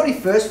 When somebody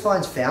first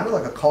finds Founder,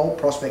 like a cold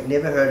prospect,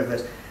 never heard of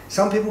us,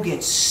 some people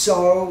get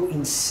so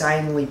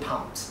insanely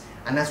pumped.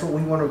 And that's what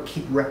we want to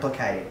keep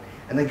replicating.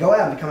 And they go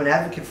out and become an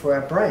advocate for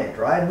our brand,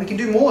 right? And we can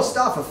do more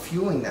stuff of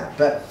fueling that.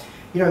 But,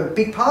 you know, a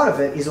big part of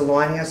it is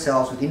aligning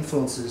ourselves with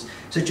influencers.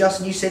 So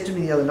Justin, you said to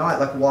me the other night,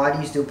 like, why do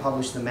you still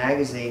publish the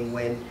magazine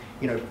when,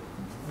 you know,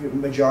 the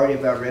majority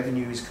of our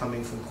revenue is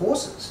coming from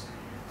courses?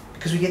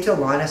 Because we get to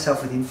align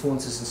ourselves with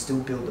influencers and still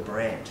build the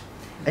brand.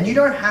 And you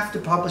don't have to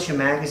publish a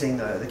magazine,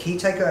 though. The key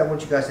takeaway I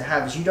want you guys to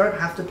have is you don't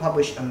have to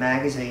publish a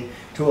magazine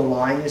to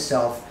align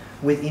yourself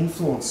with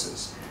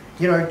influencers.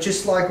 You know,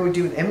 just like we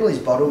do with Emily's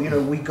bottle, you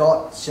know, we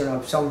got, you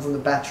know, someone from the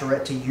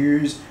Bachelorette to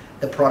use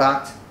the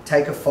product,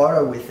 take a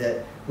photo with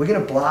it. We're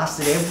going to blast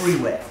it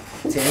everywhere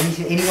to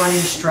anyone in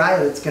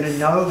Australia that's going to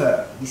know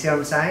her. You see what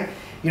I'm saying?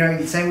 You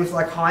know, same with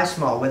like High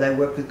Smile, where they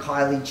work with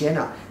Kylie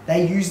Jenner.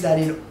 They use that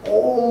in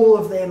all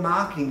of their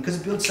marketing because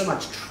it builds so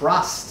much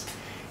trust.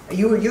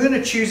 You're going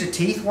to choose a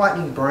teeth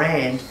whitening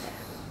brand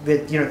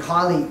that, you know,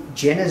 Kylie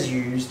Jenner's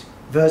used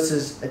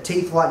versus a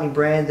teeth whitening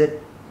brand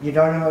that you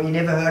don't know, you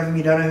never heard of them,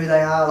 you don't know who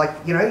they are. Like,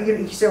 you know,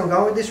 you see where I'm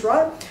going with this,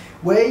 right?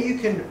 Where you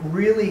can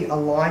really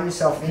align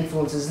yourself with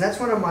influencers. And that's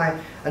one of my,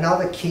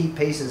 another key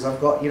pieces.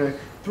 I've got, you know,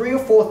 3 or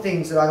 4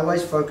 things that I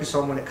always focus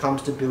on when it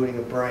comes to building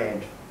a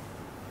brand.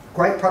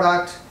 Great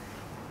product,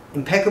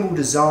 impeccable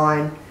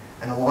design,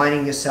 and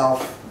aligning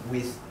yourself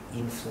with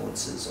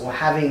influencers, or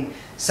having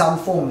some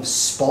form of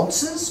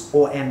sponsors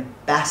or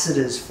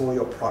ambassadors for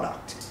your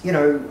product. You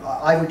know,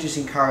 I would just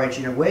encourage,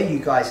 you know, where you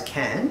guys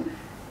can,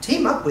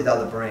 team up with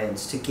other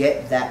brands to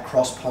get that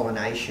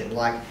cross-pollination.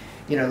 Like,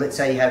 you know, let's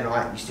say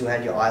you still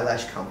had your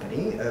eyelash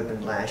company,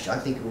 Urban Lash. I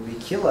think it would be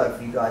killer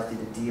if you guys did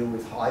a deal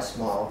with High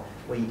Smile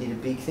where you did a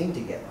big thing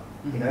together,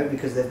 you know,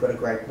 because they've got a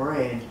great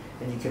brand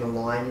and you can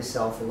align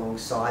yourself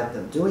alongside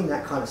them. Doing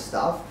that kind of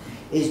stuff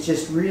is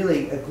just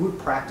really a good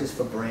practice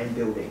for brand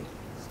building.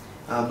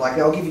 Like,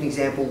 I'll give you an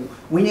example.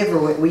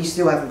 We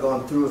still haven't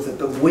gone through with it,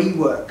 but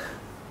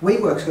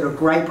WeWork's got a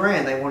great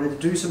brand. They wanted to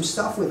do some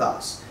stuff with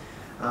us.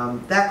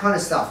 That kind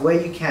of stuff, where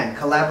you can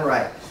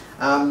collaborate.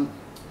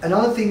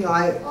 Another thing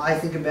I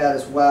think about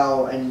as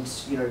well, and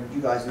you know,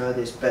 you guys know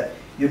this, but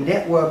your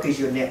network is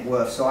your net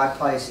worth. So I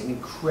place an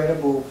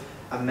incredible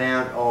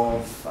amount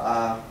of,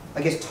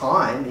 I guess,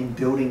 time in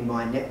building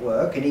my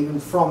network. And even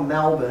from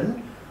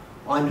Melbourne,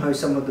 I know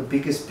some of the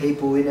biggest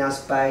people in our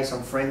space.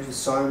 I'm friends with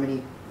so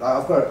many.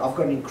 I've got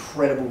an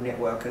incredible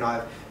network, and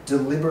I've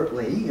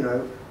deliberately, you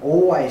know,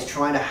 always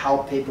trying to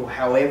help people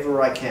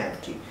however I can.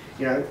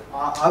 You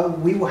know,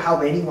 we will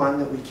help anyone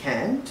that we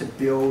can to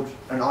build,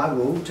 and I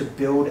will, to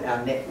build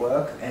our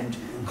network and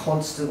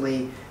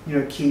constantly, you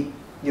know, keep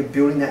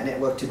building that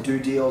network to do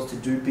deals, to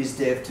do biz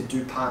dev, to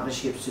do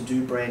partnerships, to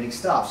do branding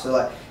stuff. So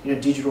like, you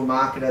know, digital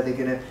marketer, they're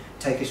going to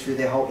take us through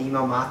their whole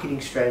email marketing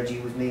strategy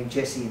with me and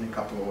Jesse in a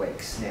couple of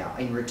weeks now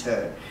in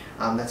return.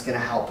 That's going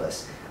to help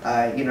us.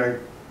 You know,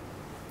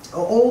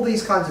 all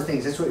these kinds of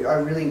things. That's what I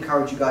really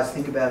encourage you guys to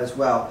think about as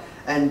well.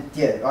 And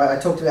yeah, I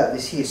talked about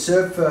this here.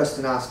 Serve first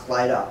and ask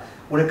later.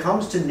 When it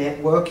comes to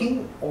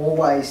networking,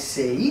 always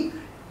see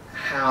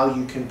how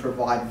you can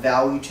provide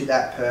value to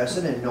that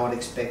person and not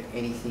expect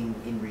anything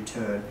in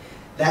return.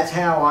 That's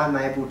how I'm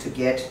able to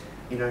get,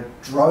 you know,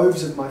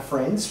 droves of my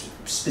friends,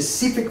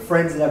 specific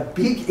friends that have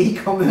big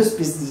e-commerce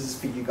businesses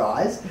for you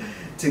guys,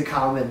 to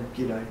come and,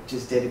 you know,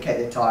 just dedicate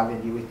their time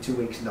in you with 2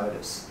 weeks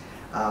notice.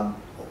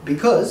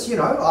 Because, you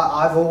know,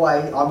 I'm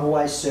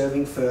always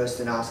serving first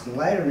and asking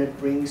later, and it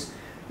brings,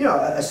 you know,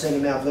 a certain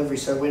amount of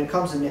leverage. So when it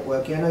comes to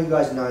networking, I know you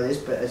guys know this,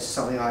 but it's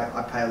something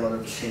I pay a lot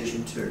of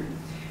attention to.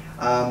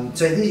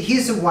 So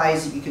here's some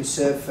ways that you can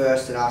serve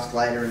first and ask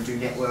later and do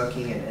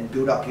networking and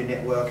build up your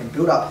network and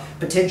build up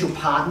potential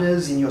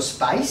partners in your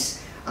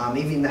space.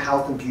 Even in the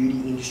health and beauty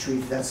industry,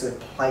 if that's a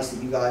place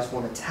that you guys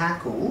want to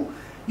tackle,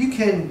 you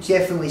can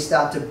definitely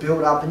start to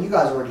build up, and you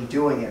guys are already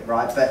doing it,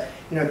 right? But,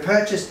 you know,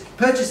 purchase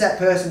that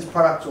person's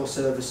products or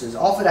services,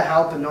 offer to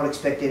help and not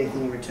expect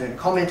anything in return,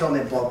 comment on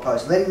their blog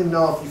post, letting them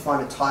know if you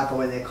find a typo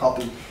in their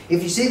copy.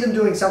 If you see them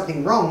doing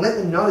something wrong, let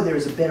them know there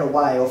is a better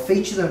way, or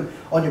feature them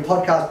on your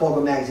podcast, blog,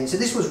 or magazine. So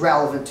this was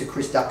relevant to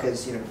Chris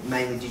Ducker's, you know,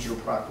 mainly digital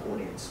product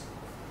audience.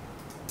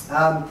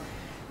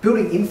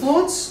 Building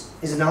influence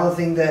is another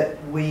thing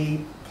that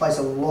we place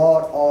a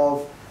lot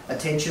of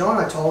attention on.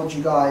 I told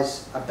you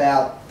guys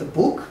about the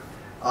book.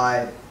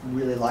 I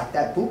really like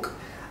that book.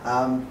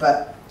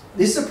 But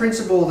this is a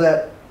principle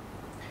that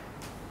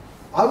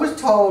I was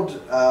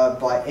told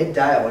by Ed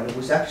Dale, and it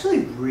was actually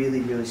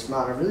really, really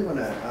smart. I really want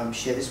to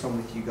share this one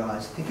with you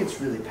guys. I think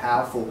it's really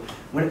powerful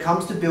when it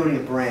comes to building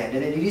a brand,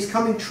 and it is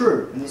coming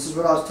true. And this is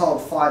what I was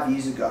told 5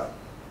 years ago.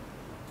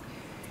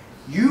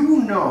 You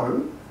will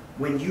know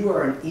when you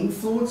are an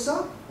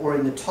influencer or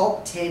in the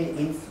top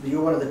 10,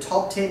 you're one of the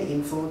top 10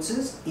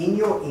 influencers in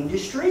your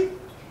industry,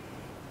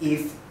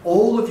 if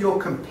all of your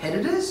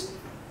competitors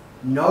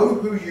know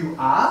who you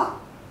are,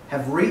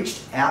 have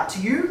reached out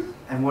to you,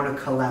 and want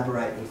to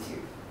collaborate with you.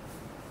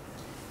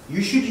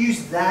 You should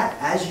use that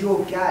as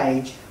your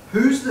gauge.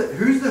 Who's the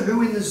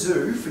who in the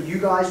zoo for you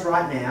guys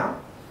right now?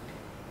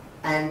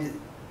 And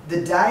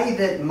the day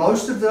that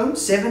most of them,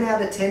 7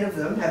 out of 10 of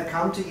them, have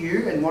come to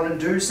you and want to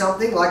do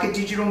something like a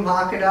digital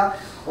marketer,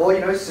 or,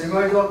 you know,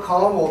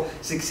 sumo.com or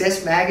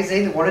Success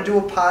Magazine, that want to do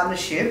a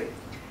partnership,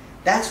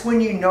 that's when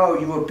you know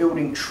you are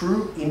building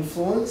true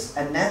influence,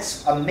 and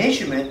that's a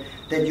measurement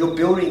that you're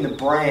building the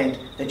brand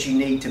that you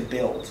need to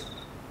build.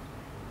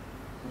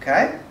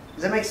 Okay?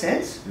 Does that make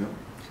sense? Yeah.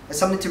 That's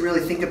something to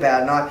really think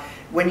about. And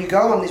when you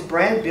go on this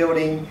brand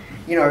building,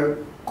 you know,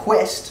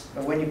 quest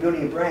of when you're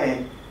building a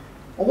brand,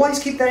 always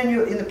keep that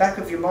in the back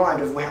of your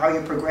mind of how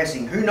you're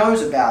progressing. Who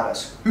knows about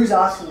us? Who's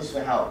asking us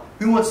for help?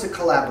 Who wants to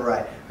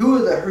collaborate? Who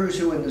are the who's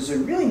who in the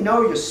zoo? Really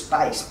know your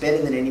space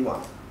better than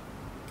anyone.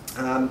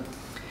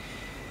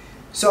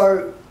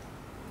 So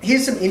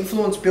here's some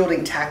influence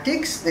building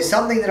tactics. There's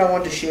something that I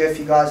want to share with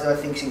you guys that I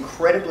think is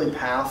incredibly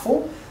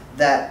powerful,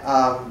 that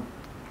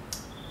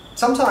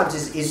sometimes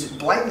is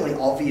blatantly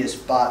obvious,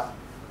 but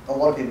a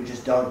lot of people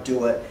just don't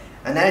do it.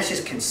 And that is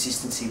just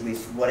consistency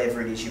with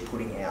whatever it is you're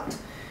putting out.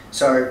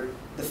 So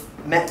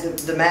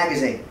the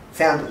magazine,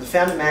 the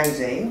Founder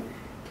magazine,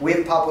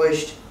 we've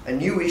published a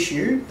new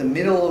issue the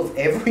middle of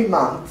every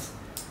month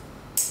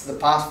for the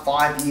past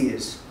 5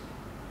 years.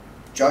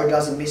 Joe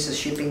doesn't miss a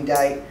shipping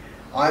date.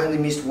 I only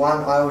missed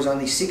one. I was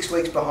only 6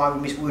 weeks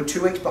behind. We were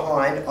 2 weeks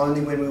behind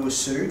only when we were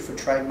sued for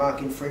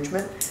trademark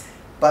infringement.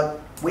 But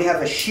we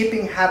have a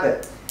shipping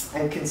habit,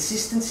 and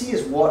consistency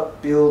is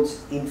what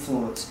builds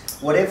influence.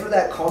 Whatever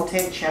that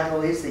content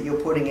channel is that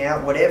you're putting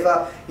out,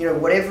 whatever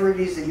it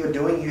is that you're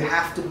doing, you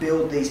have to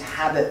build these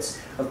habits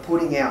of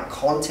putting out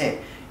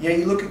content. You know,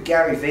 you look at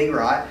Gary Vee,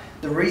 right?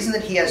 The reason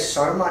that he has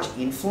so much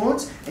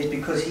influence is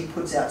because he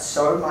puts out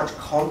so much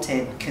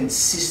content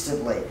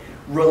consistently,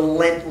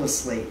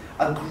 relentlessly,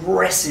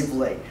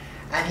 aggressively,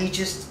 and he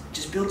just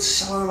builds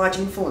so much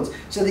influence.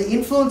 So the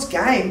influence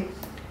game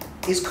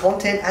is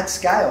content at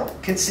scale,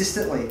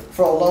 consistently,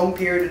 for a long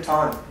period of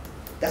time.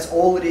 That's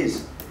all it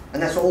is.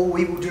 And that's all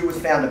we will do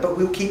with Founder, but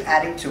we'll keep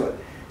adding to it.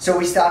 So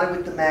we started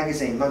with the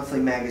magazine, monthly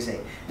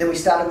magazine. Then we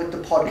started with the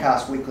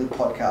podcast, weekly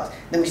podcast.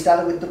 Then we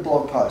started with the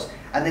blog post.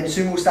 And then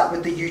soon we'll start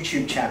with the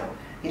YouTube channel.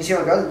 You see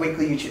how I go, the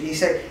weekly YouTube. You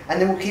say, and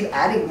then we'll keep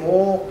adding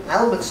more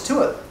elements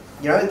to it.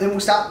 You know, then we'll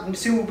start, and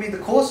soon will be the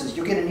courses.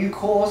 You'll get a new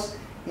course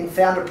in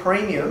Founder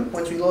Premium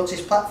once we launch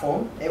this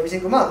platform every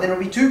single month. Then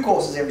it'll be 2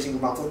 courses every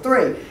single month, or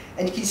 3.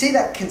 And you can see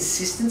that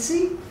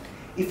consistency.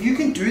 If you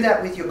can do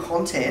that with your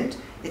content,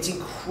 it's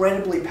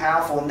incredibly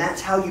powerful, and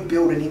that's how you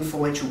build an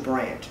influential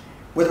brand.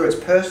 Whether it's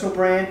personal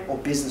brand or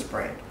business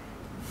brand.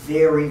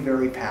 Very,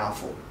 very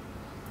powerful.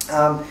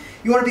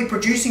 You want to be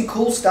producing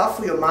cool stuff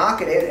for your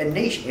market and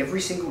niche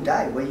every single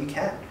day where you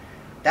can.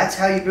 That's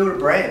how you build a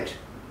brand.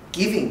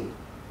 Giving.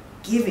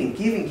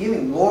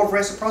 Law of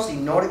reciprocity,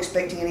 not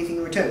expecting anything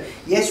in return.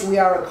 Yes, we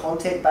are a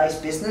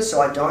content-based business,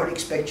 so I don't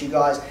expect you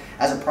guys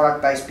as a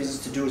product-based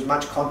business to do as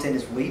much content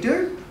as we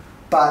do.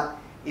 But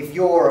if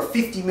you're a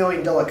 $50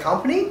 million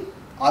company,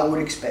 I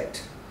would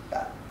expect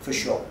that, for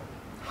sure.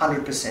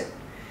 100%.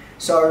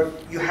 So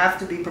you have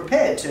to be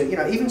prepared to, you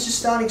know, even just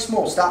starting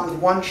small, start with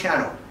 1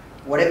 channel.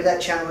 Whatever that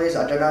channel is,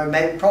 I don't know,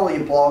 maybe probably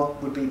your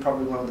blog would be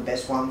probably one of the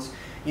best ones.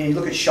 You know, you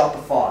look at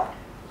Shopify,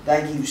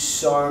 they give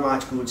so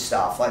much good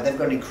stuff. Like, they've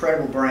got an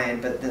incredible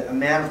brand, but the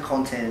amount of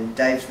content, and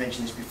Dave's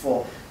mentioned this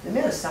before, the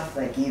amount of stuff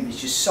they give is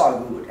just so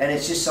good, and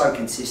it's just so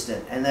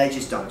consistent, and they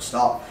just don't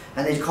stop.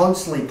 And they're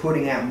constantly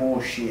putting out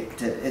more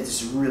shit.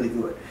 It's really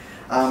good.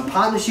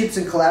 Partnerships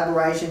and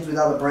collaborations with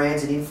other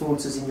brands and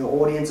influencers in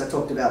your audience, I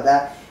talked about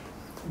that.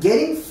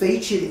 Getting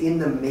featured in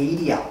the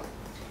media,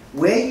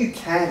 where you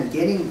can,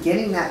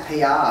 getting that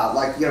PR,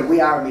 like, you know, we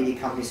are a media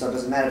company, so it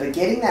doesn't matter, but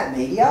getting that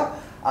media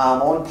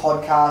on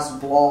podcasts,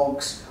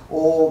 blogs,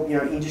 or, you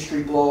know,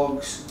 industry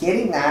blogs,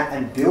 getting that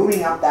and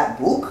building up that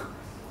book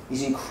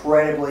is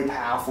incredibly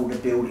powerful to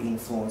build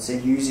influence,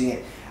 and using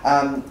it.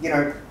 You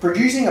know,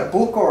 producing a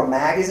book or a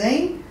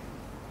magazine,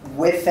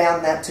 we've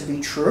found that to be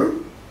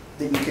true,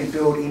 that you can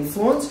build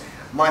influence.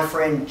 My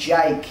friend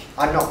Jake,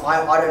 I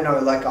don't know,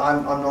 like,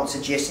 I'm not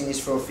suggesting this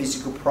for a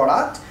physical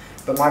product,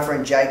 but my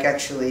friend Jake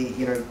actually,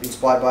 you know,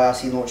 inspired by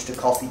us, he launched a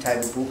coffee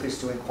table book. It's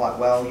doing quite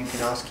well. You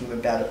can ask him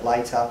about it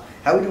later.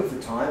 How are we doing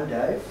for time,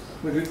 Dave?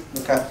 We're good.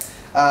 Okay.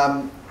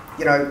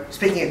 You know,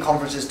 speaking of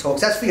conferences,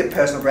 talks, that's for your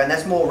personal brand.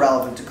 That's more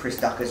relevant to Chris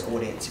Ducker's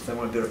audience if they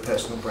want to build a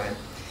personal brand.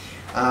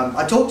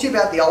 I talked to you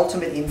about the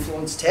ultimate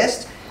influence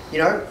test. You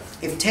know,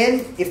 if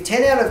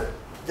 10 out of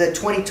the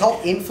 20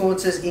 top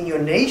influencers in your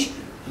niche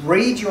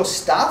read your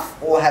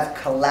stuff or have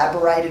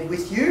collaborated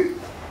with you,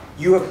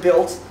 you have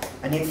built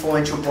an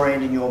influential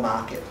brand in your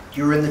market.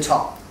 You're in the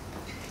top.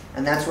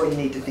 And that's what you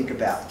need to think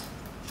about.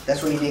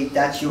 That's what you need,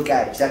 that's your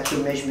gauge, that's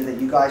your measurement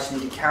that you guys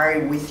need to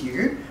carry with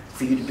you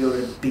for you to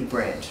build a big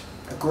brand,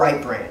 a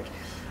great brand.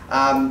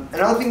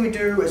 Another thing we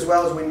do as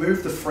well is we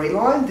move the free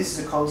line. This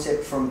is a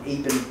concept from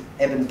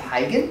Eben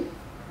Pagan,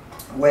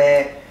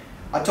 where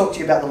I talked to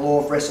you about the law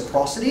of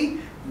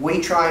reciprocity.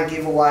 We try and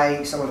give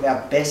away some of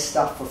our best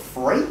stuff for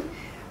free.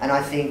 And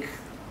I think,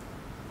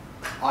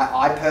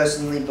 I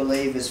personally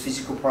believe as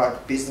physical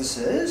product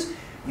businesses,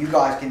 you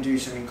guys can do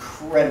some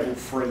incredible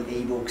free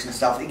ebooks and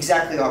stuff,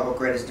 exactly like what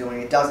Greta's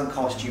doing. It doesn't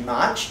cost you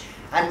much,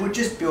 and would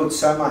just build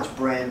so much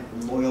brand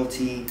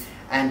loyalty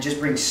and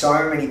just bring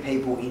so many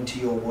people into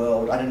your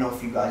world. I don't know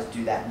if you guys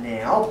do that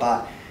now,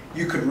 but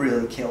you could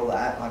really kill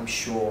that, I'm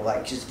sure.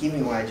 Like, just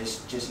giving away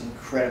just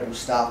incredible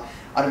stuff.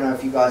 I don't know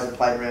if you guys have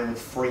played around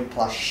with free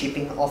plus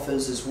shipping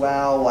offers as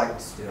well. Like,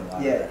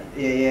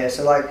 yeah.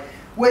 So like,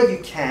 where you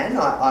can,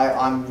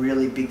 I'm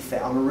really big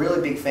fan. I'm a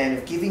really big fan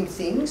of giving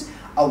things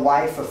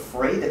away for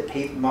free that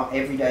people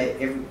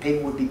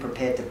people would be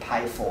prepared to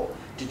pay for,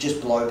 to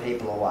just blow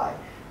people away.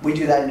 We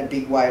do that in a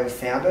big way with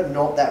Founder,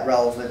 not that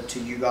relevant to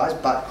you guys,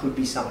 but could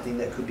be something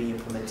that could be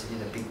implemented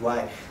in a big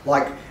way.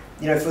 Like,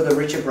 you know, for the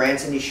Richard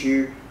Branson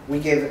issue,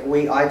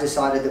 I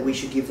decided that we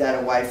should give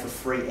that away for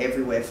free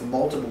everywhere for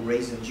multiple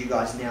reasons. You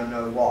guys now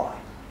know why.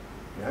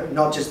 You know,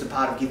 not just the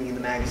part of giving the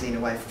magazine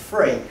away for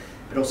free,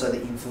 but also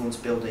the influence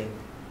building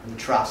and the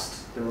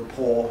trust, the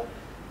rapport,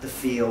 the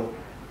feel,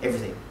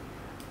 everything.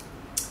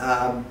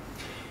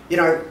 You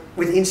know,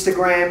 with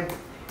Instagram,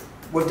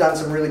 we've done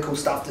some really cool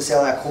stuff to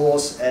sell our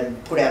course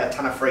and put out a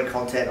ton of free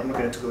content. I'm not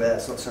going to talk about that,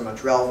 it's not so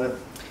much relevant.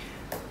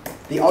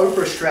 The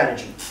Oprah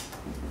strategy,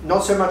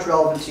 not so much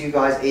relevant to you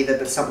guys either,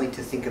 but something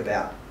to think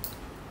about.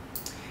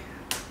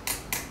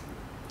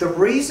 The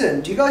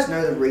reason, do you guys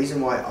know the reason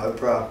why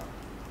Oprah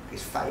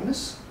is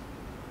famous?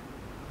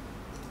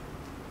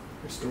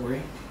 Her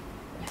story.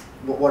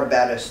 What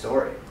about her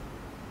story?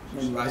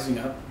 She's rising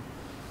up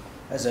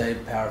as a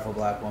powerful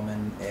black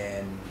woman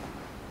in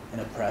an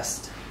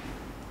oppressed.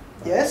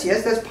 Yes,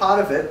 that's part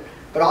of it.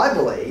 But I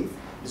believe,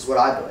 this is what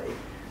I believe,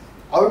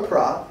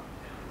 Oprah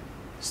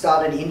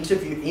started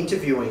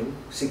interviewing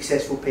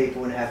successful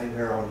people and having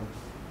her on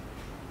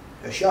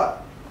her show.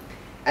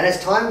 And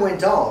as time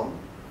went on,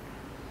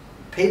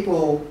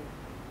 people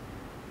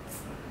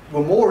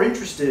were more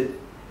interested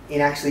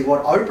in actually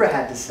what Oprah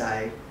had to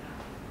say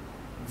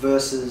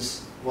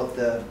versus what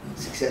the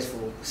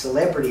successful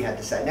celebrity had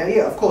to say. Now,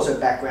 yeah, of course her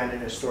background and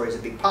her story is a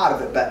big part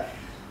of it, but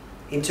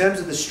in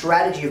terms of the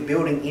strategy of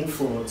building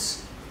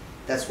influence,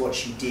 that's what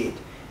she did.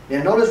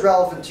 Now, not as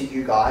relevant to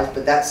you guys,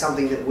 but that's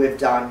something that we've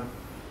done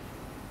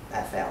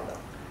at Founder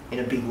in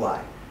a big way.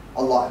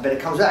 A lot, but it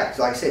comes back,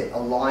 like I said,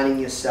 aligning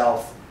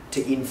yourself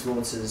to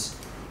influences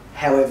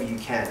however you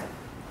can.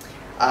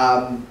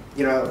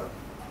 You know,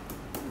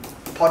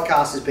 the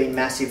podcast has been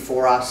massive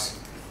for us.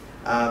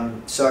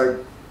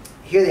 So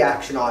here are the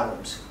action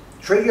items.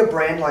 Treat your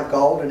brand like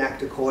gold and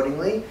act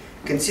accordingly.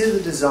 Consider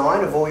the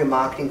design of all your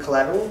marketing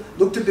collateral.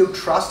 Look to build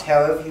trust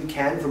however you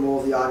can from all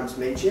of the items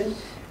mentioned.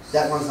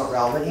 That one's not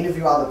relevant.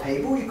 Interview other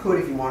people. You could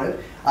if you wanted.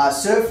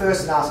 Serve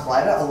first and ask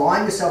later.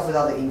 Align yourself with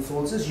other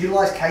influencers.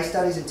 Utilize case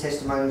studies and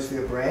testimonials for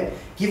your brand.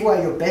 Give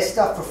away your best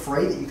stuff for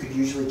free that you could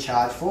usually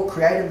charge for.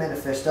 Create a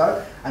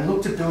manifesto. And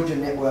look to build your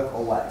network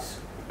always.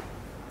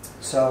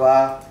 So,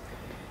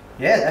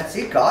 yeah, that's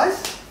it,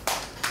 guys.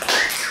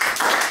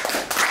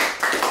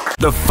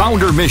 The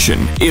Founder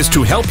mission is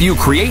to help you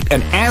create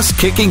an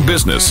ass-kicking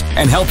business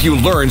and help you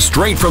learn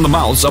straight from the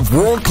mouths of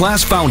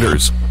world-class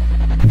founders.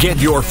 Get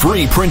your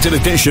free printed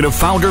edition of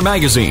Founder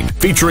magazine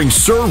featuring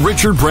Sir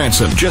Richard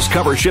Branson. Just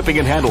cover shipping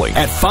and handling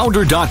at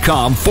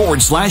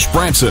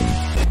founder.com/Branson.